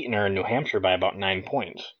beating her in New Hampshire by about 9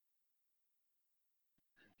 points,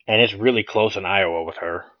 and it's really close in Iowa with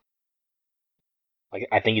her. Like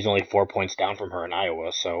I think he's only 4 points down from her in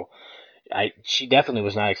Iowa. So she definitely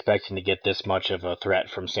was not expecting to get this much of a threat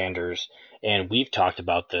from Sanders. And we've talked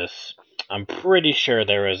about this. I'm pretty sure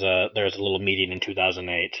there was a little meeting in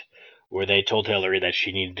 2008 where they told Hillary that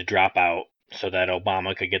she needed to drop out so that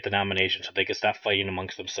Obama could get the nomination, so they could stop fighting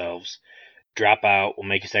amongst themselves. Drop out, we'll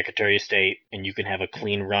make you Secretary of State, and you can have a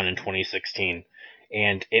clean run in 2016.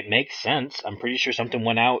 And it makes sense. I'm pretty sure something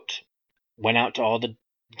went out to all the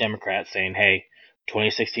Democrats saying, "Hey,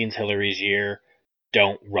 2016 is Hillary's year.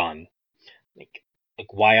 Don't run." Like,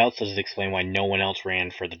 why else does it explain why no one else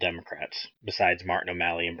ran for the Democrats besides Martin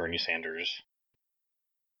O'Malley and Bernie Sanders?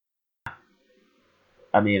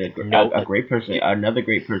 No, A great person, another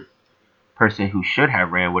person who should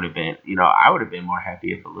have ran would have been, I would have been more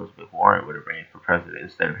happy if Elizabeth Warren would have ran for president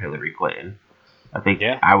instead of Hillary Clinton. I think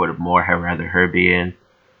yeah, I would have more have rather her being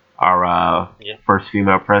our yeah, first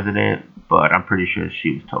female president, but I'm pretty sure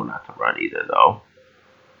she was told not to run either, though.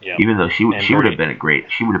 yeah. Even though And she would have Bernie, been a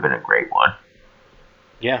great one.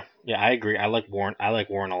 yeah, yeah, I agree. I like Warren. I like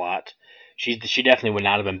Warren a lot. She definitely would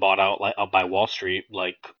not have been bought out by Wall Street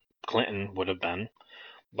like Clinton would have been.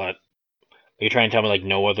 But are you trying to tell me like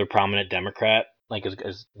no other prominent Democrat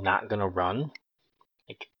is not gonna run?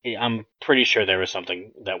 Like, I'm pretty sure there was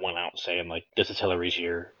something that went out saying like this is Hillary's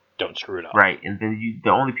year. Don't screw it up. Right, and then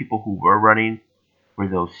the only people who were running were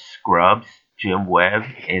those scrubs, Jim Webb,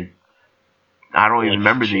 and I don't even Like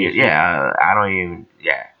remember Chafee. I don't even,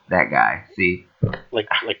 that guy. See,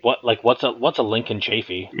 What's a Lincoln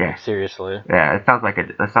Chafee? yeah, Like seriously. yeah, that sounds like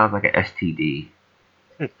a STD.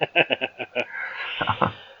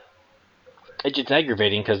 It's just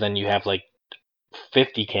aggravating because then you have like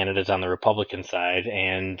 50 candidates on the Republican side,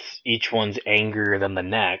 and each one's angrier than the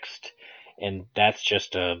next, and that's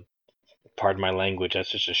just pardon my language,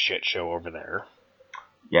 that's just a shit show over there.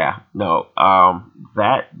 Yeah, no,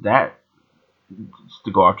 that just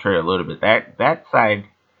to go off trail a little bit, that side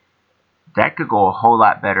that could go a whole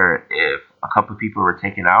lot better if a couple of people were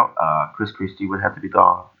taken out. Chris Christie would have to be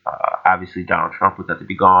gone. Obviously, Donald Trump would have to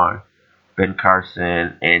be gone. Ben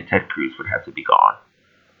Carson and Ted Cruz would have to be gone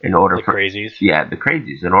in order The for, crazies. yeah, the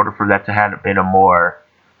crazies. In order for that to have been a more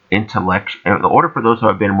in order for those to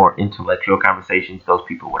have been more intellectual conversations, those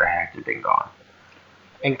people would have had to have been gone.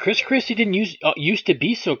 And Chris Christie didn't used to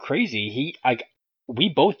be so crazy. We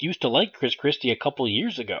both used to like Chris Christie a couple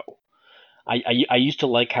years ago. I used to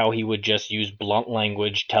like how he would just use blunt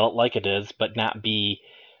language, tell it like it is, but not be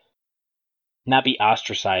not be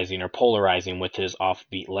ostracizing or polarizing with his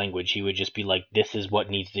offbeat language. He would just be like, "This is what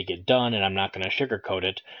needs to get done, and I'm not going to sugarcoat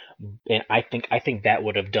it." And I think that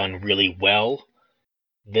would have done really well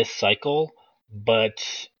this cycle. But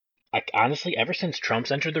honestly, ever since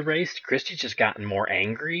Trump's entered the race, Christie's just gotten more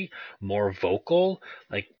angry, more vocal.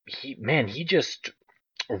 Like he just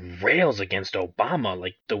rails against Obama.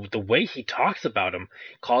 Like the way he talks about him,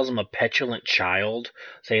 calls him a petulant child,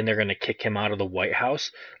 saying they're going to kick him out of the White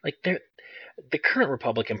House. Like the current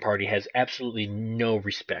Republican Party has absolutely no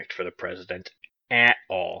respect for the president at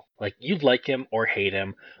all. Like, you like him or hate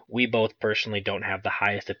him. We both personally don't have the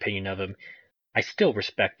highest opinion of him. I still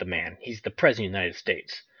respect the man. He's the president of the United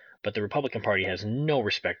States. But the Republican Party has no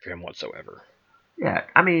respect for him whatsoever. Yeah,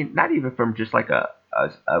 I mean, not even from just like a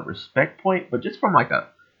respect point, but just from like a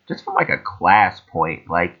class point.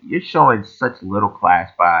 Like you're showing such little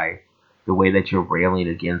class by the way that you're railing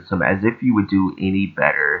against him, as if you would do any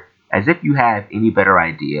better, as if you have any better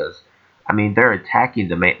ideas. I mean, they're attacking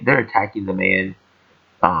the man. They're attacking the man.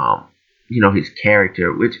 Um, his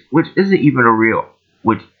character, which isn't even a real,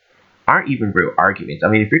 which aren't even real arguments. I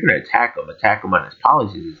mean, if you're going to attack him on his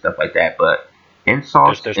policies and stuff like that. But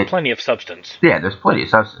insults, There's plenty of substance. yeah, there's plenty of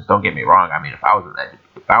substance. Don't get me wrong. I mean, if I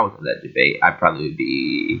was in that debate, I'd probably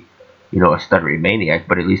be, a stuttering maniac.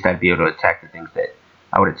 But at least I'd be able to attack the things that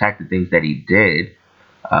I would attack the things that he did.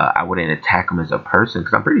 I wouldn't attack him as a person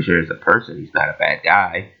because I'm pretty sure as a person he's not a bad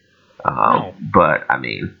guy. No. But I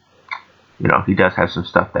mean, he does have some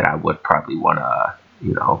stuff that I would probably want to,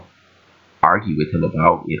 argue with him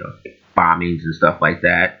about, bombings and stuff like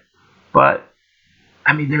that. But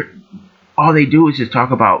I mean, they're all they do is just talk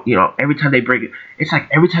about, every time they bring it, it's like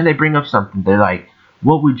every time they bring up something, they're like,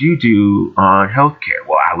 what would you do on healthcare?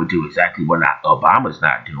 Well, I would do exactly what Obama's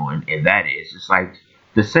not doing, and that is, it's like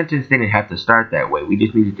the sentence didn't have to start that way. We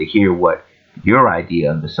just needed to hear what your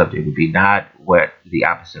idea of the subject would be, not what the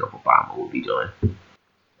opposite of Obama would be doing.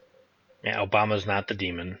 Yeah, Obama's not the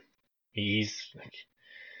demon. He's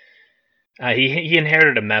he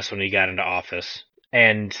inherited a mess when he got into office,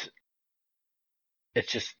 and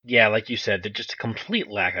it's just, yeah, like you said, they're just a complete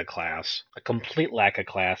lack of class.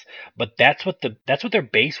 But that's what their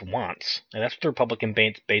base wants, and that's what the Republican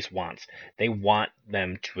base wants. They want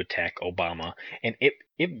them to attack Obama, and it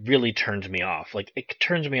really turns me off. Like, it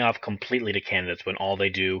turns me off completely to candidates when all they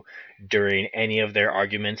do during any of their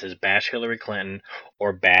arguments is bash Hillary Clinton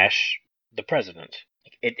or bash the president.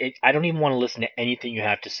 I don't even want to listen to anything you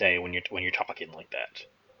have to say when you're talking like that.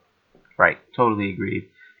 Right, totally agree.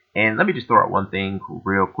 And let me just throw out one thing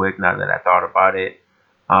real quick now that I thought about it.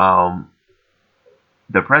 Um,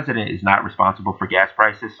 the president is not responsible for gas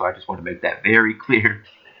prices, so I just want to make that very clear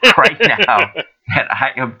right now that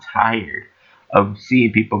I am tired of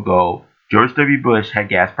seeing people go, George W. Bush had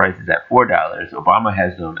gas prices at $4. Obama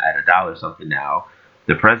has them at a dollar something now.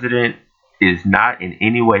 The president is not in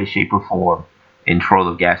any way, shape, or form in control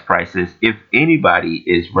of gas prices. If anybody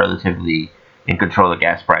is relatively in control of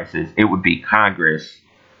gas prices, it would be Congress.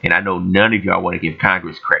 And I know none of y'all want to give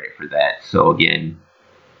Congress credit for that. So again,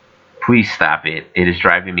 please stop it. It is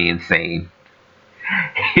driving me insane.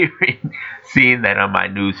 Seeing that on my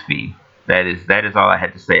news feed. That is all I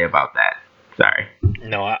had to say about that. Sorry.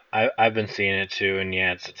 No, I've been seeing it too, and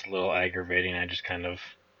yeah, it's a little aggravating. I just kind of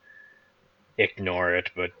ignore it,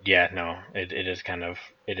 but yeah, no, it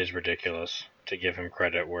is ridiculous to give him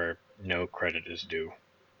credit where no credit is due.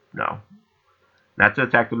 No. Not to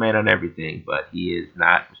attack the man on everything, but he is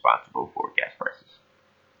not responsible for gas prices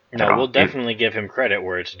at No, we'll all. If definitely give him credit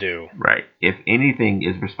where it's due. right, if anything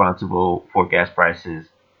is responsible for gas prices,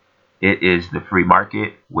 it is the free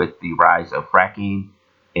market with the rise of fracking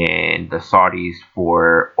and the Saudis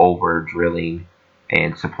for over drilling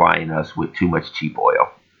and supplying us with too much cheap oil.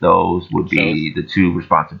 Those would So be the two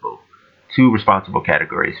responsible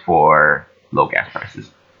categories for low gas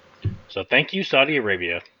prices. so thank you, Saudi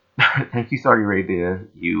Arabia. Thank you, Saudi Arabia,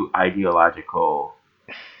 you ideological,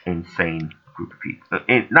 insane group of people.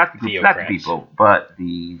 And not the Theocrats. people, but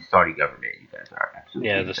the Saudi government. You guys are absolutely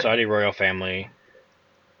Yeah, the insane. Saudi royal family,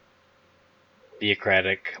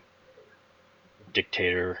 theocratic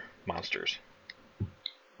dictator monsters.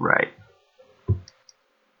 Right.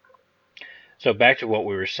 So back to what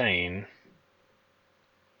we were saying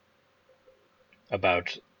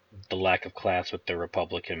about the lack of class with the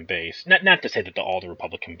Republican base. Not to say that all the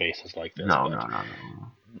Republican base is like this, No, but no, no, no.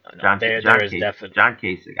 no, John there is definitely. John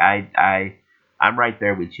Kasich. I'm right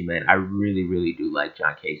there with you, man. I really, really do like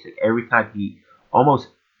John Kasich. Every time he almost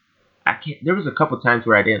I can't. There was a couple times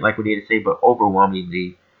where I didn't like what he had to say, but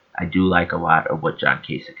overwhelmingly, I do like a lot of what John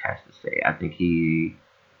Kasich has to say. I think he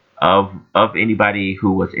of anybody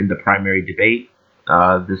who was in the primary debate,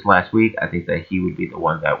 this last week, I think that he would be the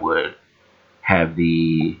one that would have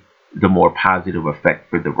the more positive effect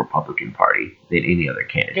for the Republican Party than any other Yeah,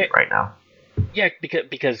 candidate right now. yeah,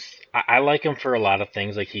 because I like him for a lot of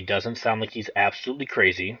things. Like he doesn't sound like he's absolutely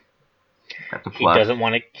crazy. That's a He plus. doesn't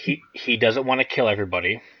want to he doesn't want to kill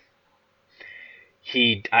everybody.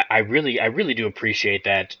 I really do appreciate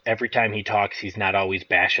that every time he talks, he's not always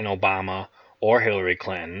bashing Obama or Hillary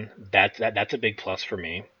Clinton. That's a big plus for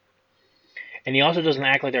me. And he also doesn't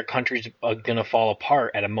act like our country's gonna fall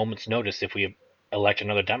apart at a moment's notice if we elect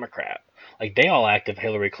another Democrat. Like they all act if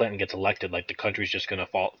Hillary Clinton gets elected, like the country's just gonna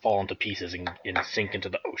fall into pieces and sink into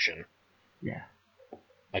the ocean. Yeah.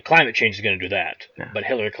 Like climate change is gonna do that, Yeah. but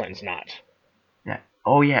Hillary Clinton's not. Yeah.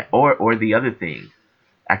 Oh yeah. Or the other thing,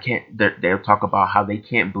 I can't. They'll talk about how they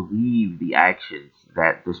can't believe the actions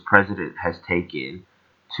that this president has taken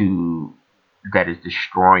to that is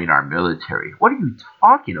destroying our military. What are you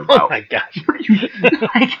talking Oh about? my gosh. What are you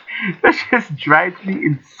like? That just drives me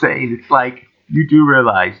insane. It's like you do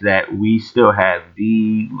realize that we still have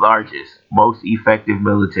the largest, most effective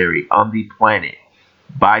military on the planet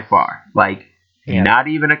by far. Like Yeah, not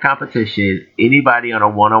even a competition. Anybody on a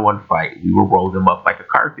one-on-one fight, we will roll them up like a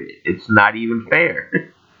carpet. It's not even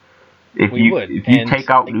fair. we would, If you and take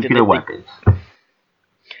out like nuclear weapons,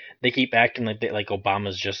 they keep acting like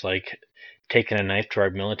Obama's just like taking a knife to our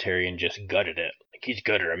military and just gutted it. Like he's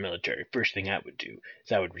gutted our military. First thing I would do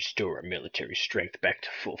is I would restore our military strength back to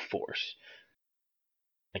full force.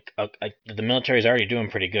 Like the military's already doing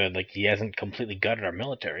pretty good. Like he hasn't completely gutted our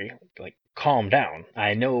military. Like calm down.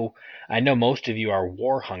 I know most of you are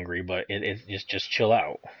war hungry, but it's just chill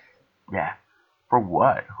out. yeah. For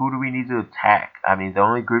what? Who do we need to attack? I mean, the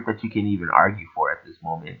only group that you can even argue for at this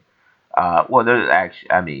moment. Well, there's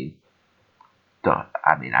actually. I mean, don't.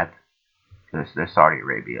 I mean, there's Saudi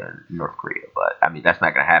Arabia and North Korea, but I mean that's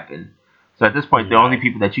not gonna happen. So at this point, the only No.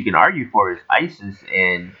 people that you can argue for is ISIS,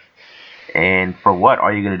 and for what?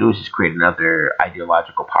 All you're gonna do is just create another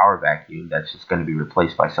ideological power vacuum that's just gonna be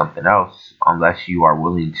replaced by something else, unless you are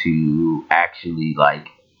willing to actually like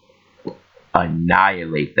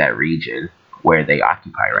annihilate that region where they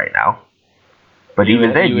occupy right now. But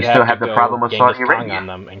even then, You you would still have to have the go problem of Genghis Saudi Kong Arabia. on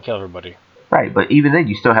them and kill everybody. Right, but even then,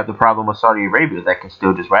 you still have the problem of Saudi Arabia that can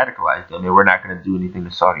still just radicalize them, and we're not going to do anything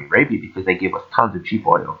to Saudi Arabia because they give us tons of cheap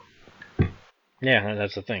oil. Yeah,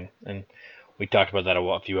 that's the thing. And we talked about that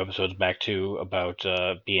a few episodes back too about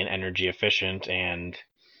being energy efficient, and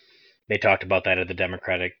they talked about that at the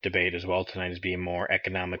Democratic debate as well tonight as being more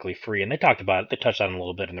economically free. And they talked about it, they touched on it a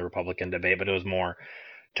little bit in the Republican debate, but it was more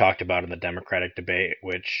talked about in the Democratic debate,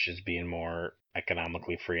 which is being more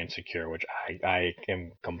economically free and secure, which I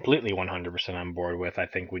am completely 100% on board with. I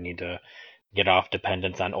think we need to get off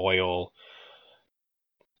dependence on oil.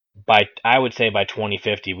 I would say by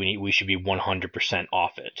 2050 we should be 100%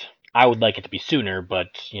 off it. I would like it to be sooner, but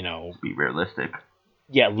To be realistic,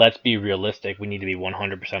 yeah, let's be realistic. We need to be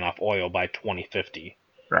 100% off oil by 2050,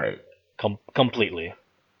 right? completely.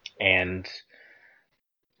 And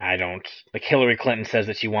I don't like Hillary Clinton says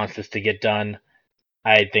that she wants this to get done.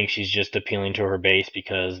 I think she's just appealing to her base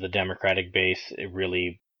because the Democratic base it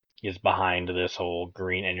really is behind this whole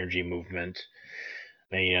green energy movement.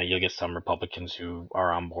 And, you'll get some Republicans who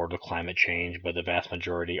are on board with climate change, but the vast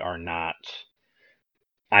majority are not.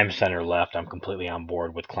 I'm center left. I'm completely on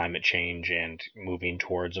board with climate change and moving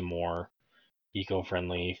towards a more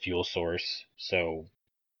eco-friendly fuel source. So,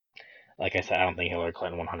 like I said, I don't think Hillary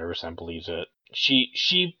Clinton 100% believes it.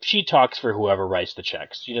 She talks for whoever writes the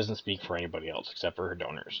checks. She doesn't speak for anybody else except for her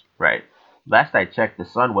donors. Right. Last I checked, the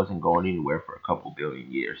sun wasn't going anywhere for a couple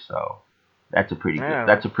billion years, so that's a pretty good. Yeah,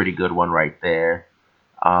 That's a pretty good one right there.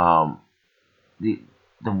 Um, the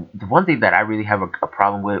the one thing that I really have a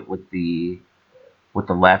problem with the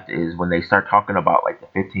left is when they start talking about like the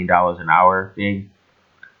 $15 an hour thing.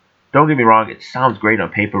 Don't get me wrong, it sounds great on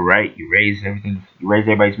paper, right? You raise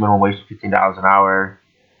everybody's minimum wage to $15 an hour,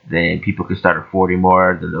 then people can start affording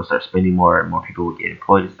more, then they'll start spending more, and more people will get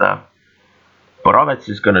employed and stuff. But all that's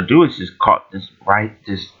just gonna do is just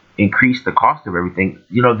increase the cost of everything.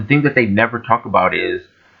 You know, the thing that they never talk about is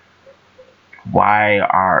why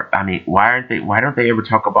don't they ever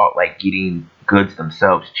talk about like getting goods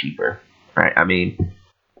themselves cheaper, right? I mean,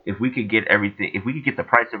 if we could get the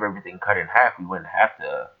price of everything cut in half, we wouldn't have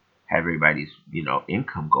to have everybody's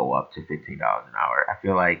income go up to $15 an hour. I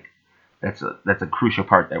feel like that's a crucial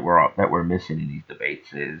part that we're missing in these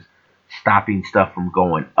debates is stopping stuff from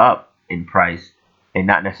going up in price, and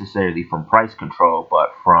not necessarily from price control, but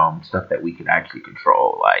from stuff that we could actually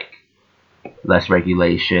control, like less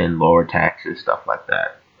regulation, lower taxes, stuff like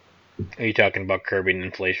that. are you talking about curbing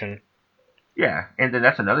inflation? Yeah, and then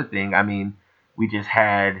that's another thing. I mean, we just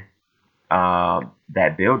had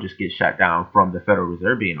that bill just get shut down from the Federal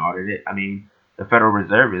Reserve being audited. I mean, the Federal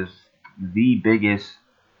Reserve is the biggest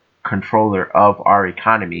controller of our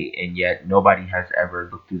economy, and yet nobody has ever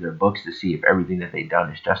looked through their books to see if everything that they've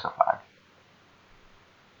done is justified.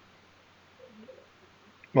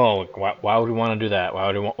 Well, why would we want to do that?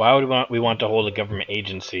 Why would we want to hold a government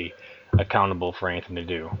agency accountable for anything to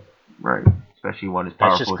do? Right. Especially one as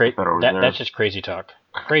That's just powerful as the Federal that's Reserve. just crazy talk.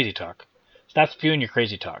 Crazy talk. Stop spewing your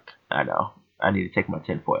crazy talk. I know. I need to take my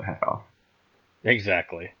tinfoil hat off.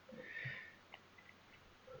 Exactly.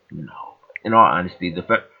 No. In all honesty,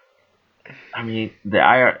 I mean the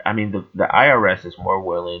IRS is more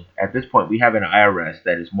willing at this point. We have an IRS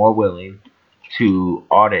that is more willing to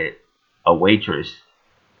audit a waitress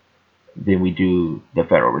than we do the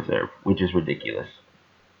Federal Reserve, which is ridiculous.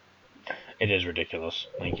 It is ridiculous.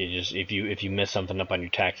 Like you just if you miss something up on your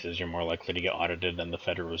taxes, you're more likely to get audited than the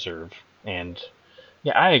Federal Reserve. And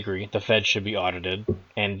yeah, I agree. The Fed should be audited.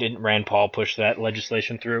 And didn't Rand Paul push that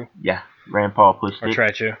legislation through Yeah, Rand Paul pushed or it. try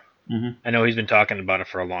to? Hmm. I know he's been talking about it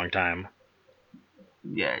for a long time.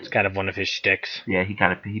 Yeah, It's kind of one of his shticks. yeah. He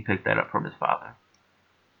picked that up from his father,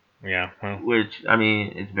 Yeah. Well, which I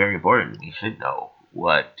mean, it's very important. We should know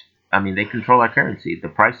what. I mean, they control our currency. The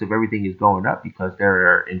price of everything is going up because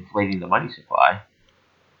they're inflating the money supply.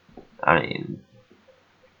 I mean,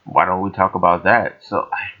 why don't we talk about that? So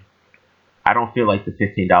I don't feel like the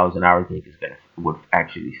 $15 an hour thing is gonna would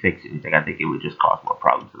actually fix anything. I think it would just cause more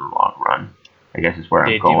problems in the long run. I guess is where I'm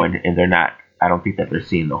they do. going, and they're not. I don't think that they're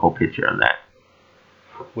seeing the whole picture on that.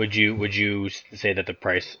 Would you say that the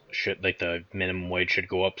price should like the minimum wage should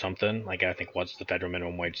go up something? Like I think what's the federal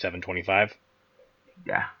minimum wage 7.25?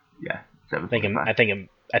 Yeah, yeah, seven I think twenty five.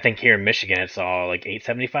 I think here in Michigan it's all like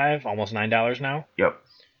 8.75, almost $9 now. Yep,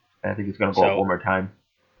 I think it's gonna go up So one more time.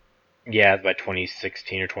 yeah, by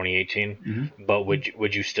 2016 or 2018. Hmm. But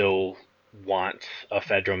would you still want a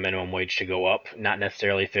federal minimum wage to go up? Not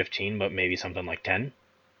necessarily 15, but maybe something like 10.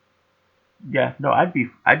 Yeah, no, I'd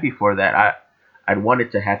be for that. I'd want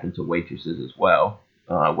it to happen to waitresses as well,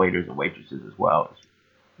 waiters and waitresses as well.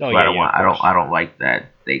 Oh But yeah, yeah, of I course. don't like that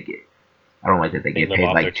they get I don't like that they They get live paid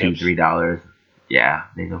off their like two, tips. $3. Yeah,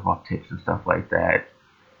 they live off tips and stuff like that.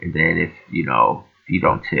 And then if if you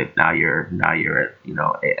don't tip, now you're at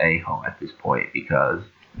a hole at this point because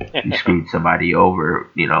you screwed somebody over.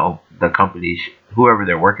 The company, whoever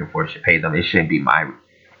they're working for, should pay them. It shouldn't be my,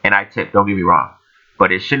 and I tip. Don't get me wrong,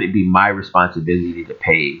 but it shouldn't be my responsibility to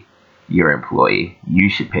pay your employee. You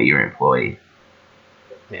should pay your employee.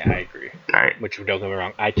 Yeah, I agree. All right, Which don't get me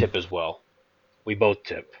wrong, I tip as well. We both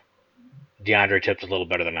tip. DeAndre tips a little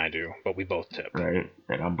better than I do, but we both tip. right.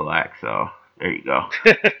 And I'm black, so there you go.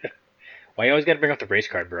 Why you always got to bring up the race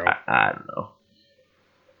card, bro? I don't know.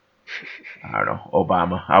 I don't know.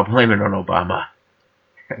 Obama. I'll blame it on Obama.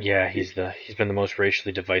 Yeah, he's been the most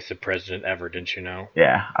racially divisive president ever, didn't you know?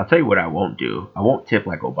 Yeah, I'll tell you what I won't do. I won't tip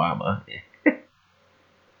like Obama.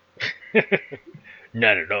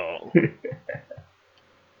 Not at all.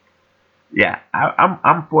 Yeah,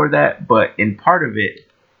 I'm for that, but in part of it,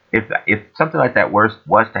 if something like that was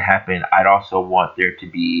to happen, I'd also want there to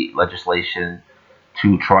be legislation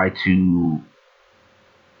to try to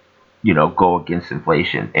go against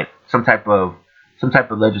inflation and some type of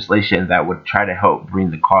legislation that would try to help bring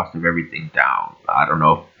the cost of everything down. I don't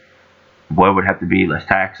know what would have to be: less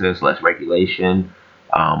taxes, less regulation,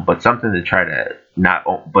 but something to try to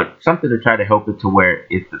not, but something to try to help it to where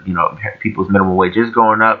if people's minimum wage is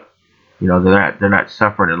going up, they're not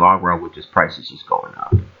suffering in the long run with just prices just going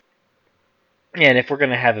up. And if we're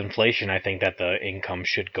going to have inflation, I think that the income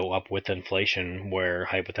should go up with inflation, where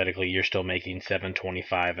hypothetically you're still making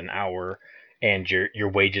 7.25 an hour, and your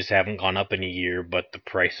wages haven't gone up in a year, but the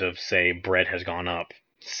price of say bread has gone up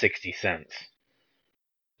 60 cents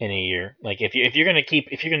in a year. Like if you're gonna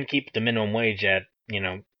keep the minimum wage at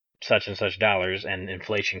such and such dollars, and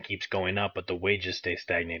inflation keeps going up, but the wages stay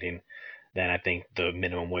stagnating, then I think the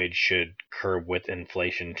minimum wage should curb with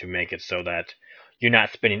inflation to make it so that you're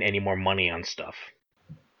not spending any more money on stuff.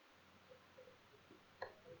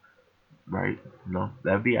 Right? No,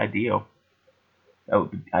 that'd be ideal. That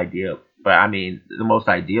would be ideal. But I mean, the most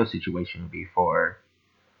ideal situation would be for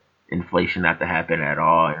inflation not to happen at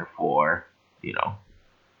all, and for you know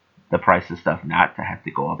the price of stuff not to have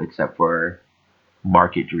to go up, except for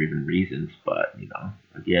market-driven reasons. But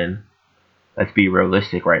again, let's be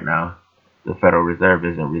realistic right now. The Federal Reserve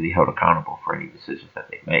isn't really held accountable for any decisions that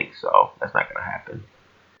they make, so that's not going to happen.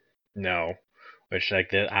 No, which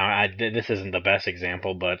like this isn't the best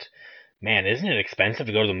example, but man, isn't it expensive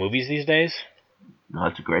to go to the movies these days? No,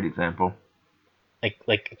 that's a great example.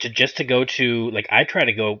 Like to just to go to like I try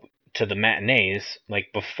to go to the matinees like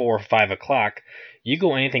before 5 o'clock. You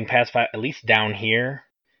go anything past five, at least down here.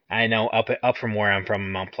 I know up from where I'm from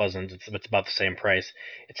in Mount Pleasant, it's about the same price.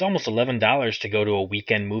 It's almost $11 to go to a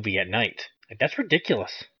weekend movie at night. Like that's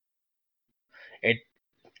ridiculous. It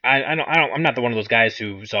I'm not the one of those guys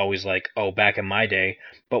who's always like, oh, back in my day.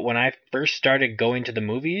 But when I first started going to the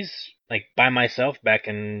movies, like by myself back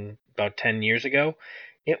in about 10 years ago,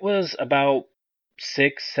 it was about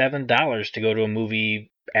 $6, $7 to go to a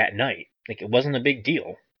movie at night. Like it wasn't a big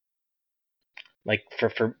deal. Like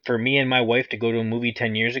for me and my wife to go to a movie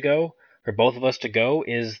 10 years ago, for both of us to go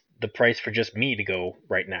is the price for just me to go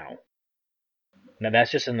right now. Now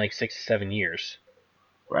that's just in like 6 to 7 years.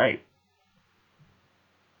 Right.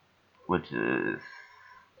 Which is,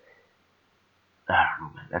 I don't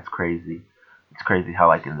know, man. That's crazy. It's crazy how,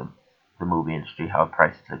 like, in the movie industry, how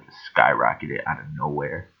prices have just skyrocketed out of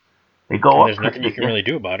nowhere. They go And up, there's nothing you can yeah, really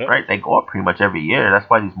do about it. right? They go up pretty much every year. That's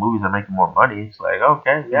why these movies are making more money. It's like,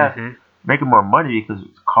 okay, yeah, Mm-hmm. making more money because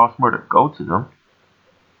it costs more to go to them,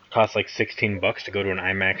 Costs like $16 to go to an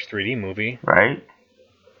IMAX 3D movie. right?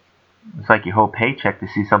 It's like your whole paycheck to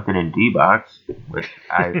see something in D box, which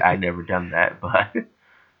I never done that, but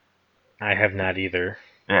I have not either.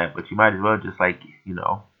 yeah, but you might as well just, like, you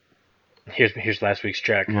know, Here's last week's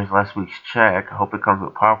check. here's last week's check. I hope it comes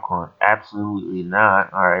with popcorn. Absolutely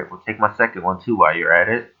not. All right, we'll take my second one too while you're at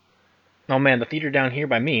it. Oh man, the theater down here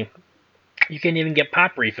by me, you can't even get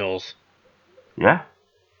pop refills. Yeah,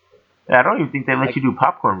 yeah. I don't even think they let Like, you do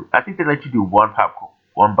popcorn. I think they let you do one popcorn,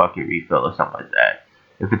 one bucket refill or something like that.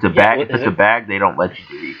 If it's a yeah, bag, if it's a bag, they don't let you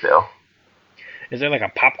do refill. is there like a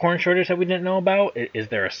popcorn shortage that we didn't know about? Is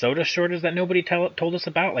there a soda shortage that nobody told us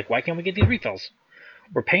about? Like, why can't we get these refills?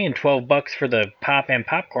 We're paying $12 for the pop and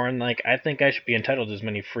popcorn. Like, I think I should be entitled to as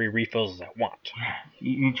many free refills as I want.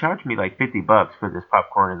 You charge me like $50 for this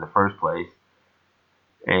popcorn in the first place,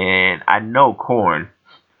 and I know corn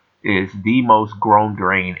is the most grown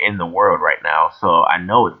grain in the world right now, so I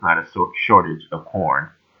know it's not a shortage of corn.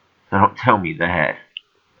 So don't tell me that.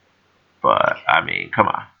 But I mean, come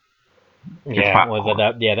on, it's Yeah, well, popcorn.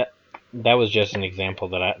 that was just an example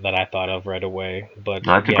that I thought of right away. But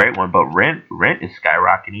No, that's a yeah, great one. But rent is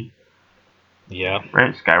skyrocketing. yeah,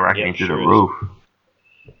 Rent is yeah, skyrocketing through the sure is. roof.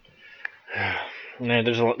 Man,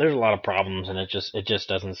 there's a lot of problems, and it just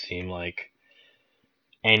doesn't seem like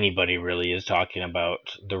anybody really is talking about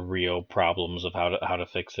the real problems of how to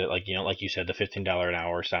fix it. Like like you said, the $15 an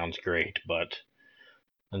hour sounds great, but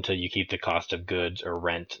until you keep the cost of goods or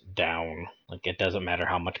rent down, like it doesn't matter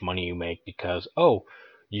how much money you make because oh,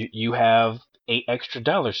 you have $8 extra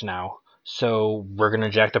now, so we're gonna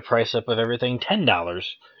jack the price up of everything $10.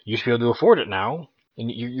 You should be able to afford it now,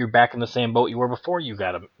 and you're back in the same boat you were before you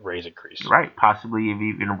got a raise increase. Right, possibly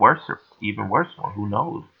even worse, or even worse one. Who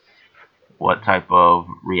knows what type of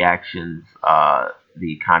reactions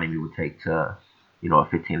the economy would take to, a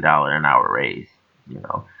 $15 an hour raise. You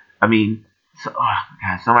know, I mean, so,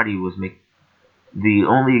 God, somebody was making the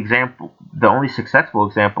only successful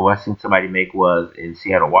example I seen somebody make was in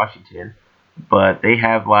Seattle, Washington, but they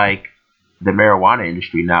have like the marijuana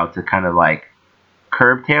industry now to kind of like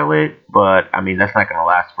curtail it, but I mean that's not going to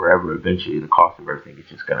last forever. Eventually, the cost of everything is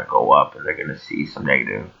just going to go up, and they're going to see some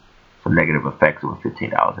negative effects of a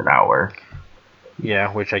 $15 an hour.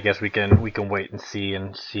 Yeah, which I guess we can wait and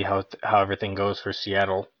see how everything goes for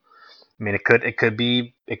Seattle. I mean,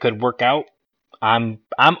 it could work out. I'm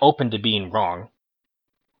open to being wrong,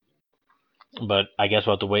 but I guess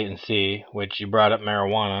we'll have to wait and see. Which you brought up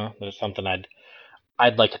marijuana. That's something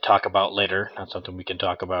I'd like to talk about later. Not something we can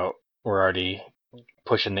talk about. We're already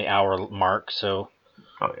pushing the hour mark, so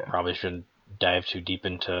Oh yeah, probably shouldn't dive too deep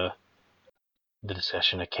into the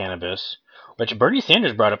discussion of cannabis. Which Bernie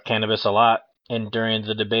Sanders brought up cannabis a lot, and during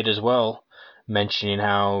the debate as well, mentioning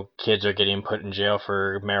how kids are getting put in jail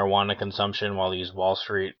for marijuana consumption while these Wall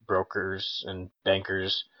Street brokers and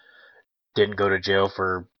bankers didn't go to jail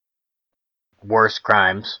for worse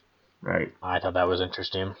crimes. right. I thought that was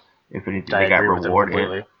interesting. If anything, I they got agree with him rewarded.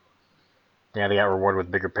 completely. Yeah, they got rewarded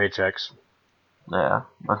with bigger paychecks. Yeah,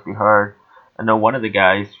 must be hard. I know one of the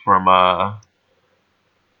guys from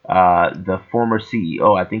the former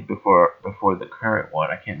CEO, I think before the current one,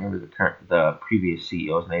 I can't remember the previous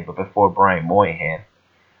CEO's name, but before Brian Moynihan,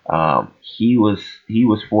 he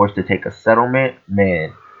was forced to take a settlement.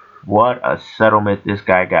 Man, what a settlement this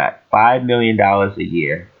guy got! $5 million a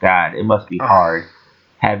year. God, it must be Oh, hard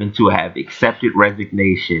having to have accepted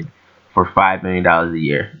resignation for $5 million a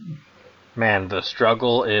year. man, the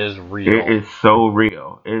struggle is It real. is so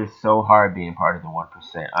real. It is so hard being part of the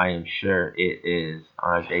 1%. I am sure it is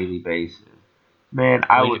on a daily basis. Man,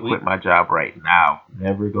 I We would we quit my job right now.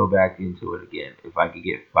 Never go back into it again. If I could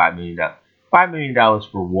get $5 million, $5 million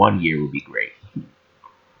for 1 year would be great.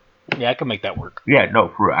 yeah, I can make that work. Yeah,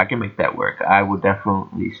 no, for real, I can make that work. I would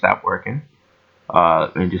definitely stop working,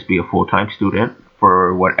 and just be a full time student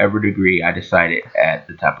for whatever degree I decided at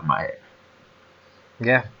the top of my head.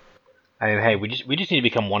 Yeah. I mean, hey, we just need to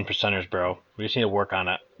become one percenters, bro. We just need to work on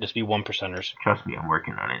it. Just be one percenters. Trust me, I'm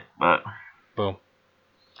working on it. But Boom.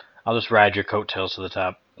 I'll just ride your coattails to the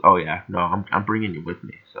top. oh yeah, no, I'm bringing you with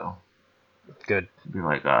me. So Good. be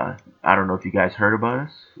like, I don't know if you guys heard about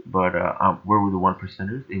us, but we're with the One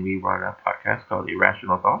Percenters, and we run a podcast called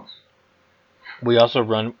Irrational Thoughts. We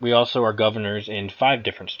also are governors in 5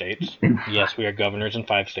 different states. And Yes, we are governors in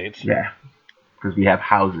 5 states. yeah, because we have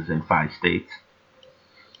houses in 5 states.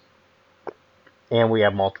 And we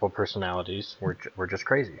have multiple personalities. We're just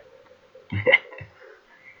crazy.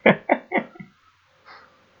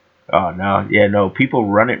 Oh no, yeah, no.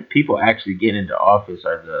 People actually get into office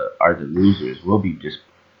are the losers. We'll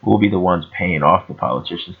be the ones paying off the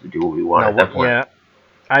politicians to do what we want No, at that point. yeah.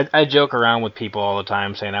 I joke around with people all the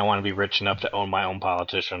time saying I want to be rich enough to own my own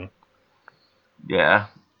politician. Yeah,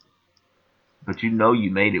 but you know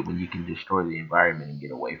you made it when you can destroy the environment and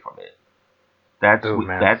get away from it. Ooh,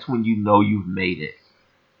 man. That's when you know you've made it.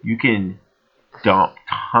 You can dump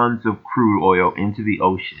tons of crude oil into the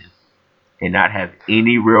ocean and not have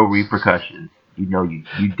any real repercussions. You know you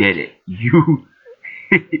did it. You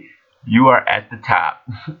you are at the top.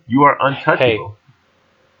 You are Hey, untouchable.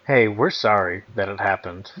 hey, we're sorry that it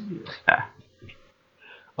happened. Ah,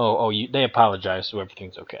 They apologized, so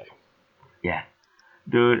everything's okay. yeah,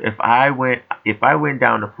 dude. If I went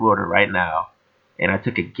down to Florida right now and I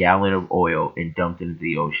took a gallon of oil and dumped it into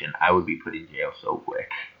the ocean, I would be put in jail so quick.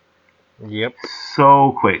 Yep.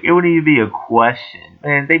 So quick. It wouldn't even be a question.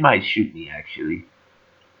 Man, they might shoot me actually.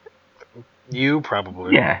 You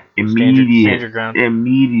probably. Yeah, Stand your ground. Stand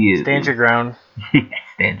immediately. your ground. Yeah,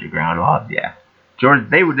 stand your ground. Oh, yeah.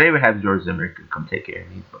 They would have George Zimmer come take care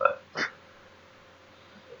of me, but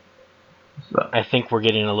so I think we're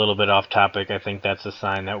getting a little bit off topic. I think that's a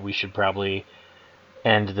sign that we should probably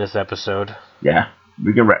end this episode. yeah,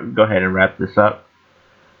 we can go ahead and wrap this up.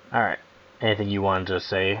 All right. Anything you wanted to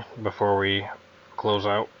say before we close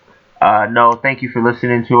out? No, thank you for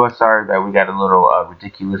listening to us. Sorry that we got a little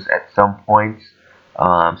ridiculous at some points.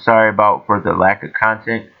 Sorry about for the lack of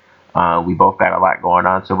content. We both got a lot going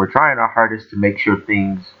on, so we're trying our hardest to make sure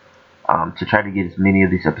things to try to get as many of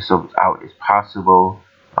these episodes out as possible.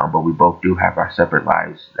 But we both do have our separate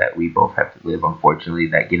lives that we both have to live, unfortunately,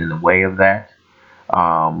 that get in the way of that.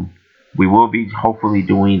 Um, we will be hopefully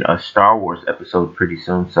doing a Star Wars episode pretty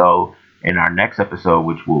soon. So, in our next episode,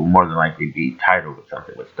 which will more than likely be titled with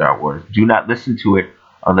something with Star Wars, do not listen to it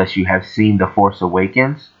unless you have seen The Force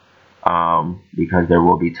Awakens, because there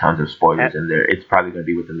will be tons of spoilers At in there. It's probably going to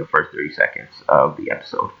be within the first 30 seconds of the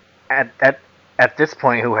episode. at at at this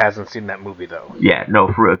point, who hasn't seen that movie though? Yeah,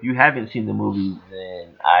 no, for real. If you haven't seen the movie,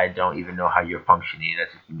 then I don't even know how you're functioning as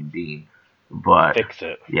a human being. But Fix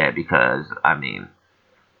it. yeah, because I mean,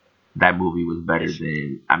 that movie was better It's,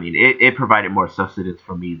 than. I mean, it provided more substance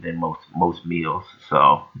for me than most meals.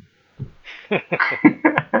 So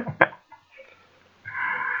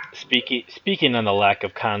speaking on the lack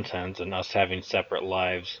of content and us having separate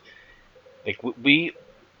lives, like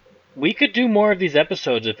we could do more of these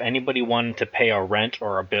episodes if anybody wanted to pay our rent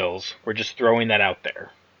or our bills. We're just throwing that out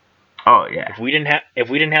there. oh yeah, If we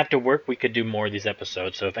didn't have to work, we could do more of these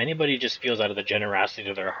episodes. So if anybody just feels out of the generosity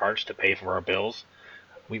of their hearts to pay for our bills,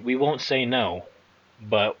 we won't say no.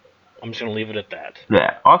 But I'm just gonna leave it at that.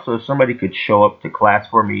 yeah. Also, if somebody could show up to class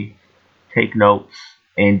for me, take notes,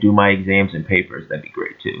 and do my exams and papers, that'd be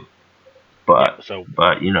great too. Yeah. But So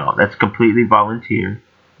that's completely volunteer.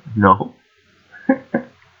 No, no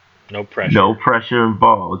no pressure. pressure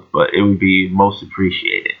involved. But it would be most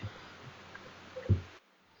appreciated.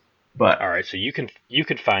 But All right. So you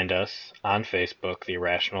can find us on Facebook, the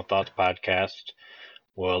Irrational Thoughts Podcast.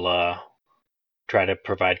 We'll try to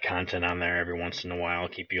provide content on there every once in a while,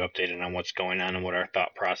 keep you updated on what's going on and what our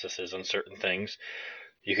thought process is on certain things.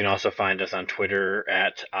 You can also find us on Twitter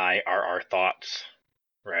at IRR Thoughts,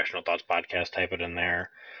 Rational Thoughts Podcast. Type it in there.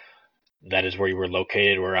 That is where you were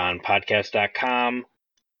located. We're on podcast.com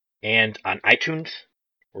and on iTunes.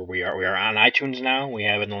 Where we are on iTunes now. We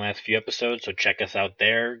have in the last few episodes, so check us out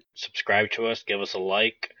there. Subscribe to us, give us a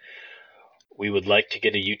like. We would like to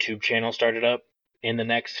get a YouTube channel started up in the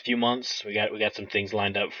next few months. We got some things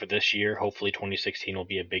lined up for this year. Hopefully 2016 will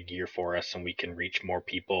be a big year for us and we can reach more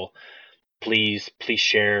people. Please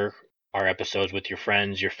share our episodes with your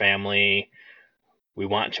friends, your family. We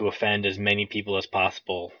want to offend as many people as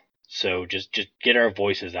possible. So just get our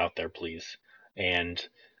voices out there, please. And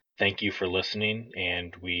thank you for listening,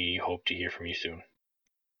 and we hope to hear from you soon.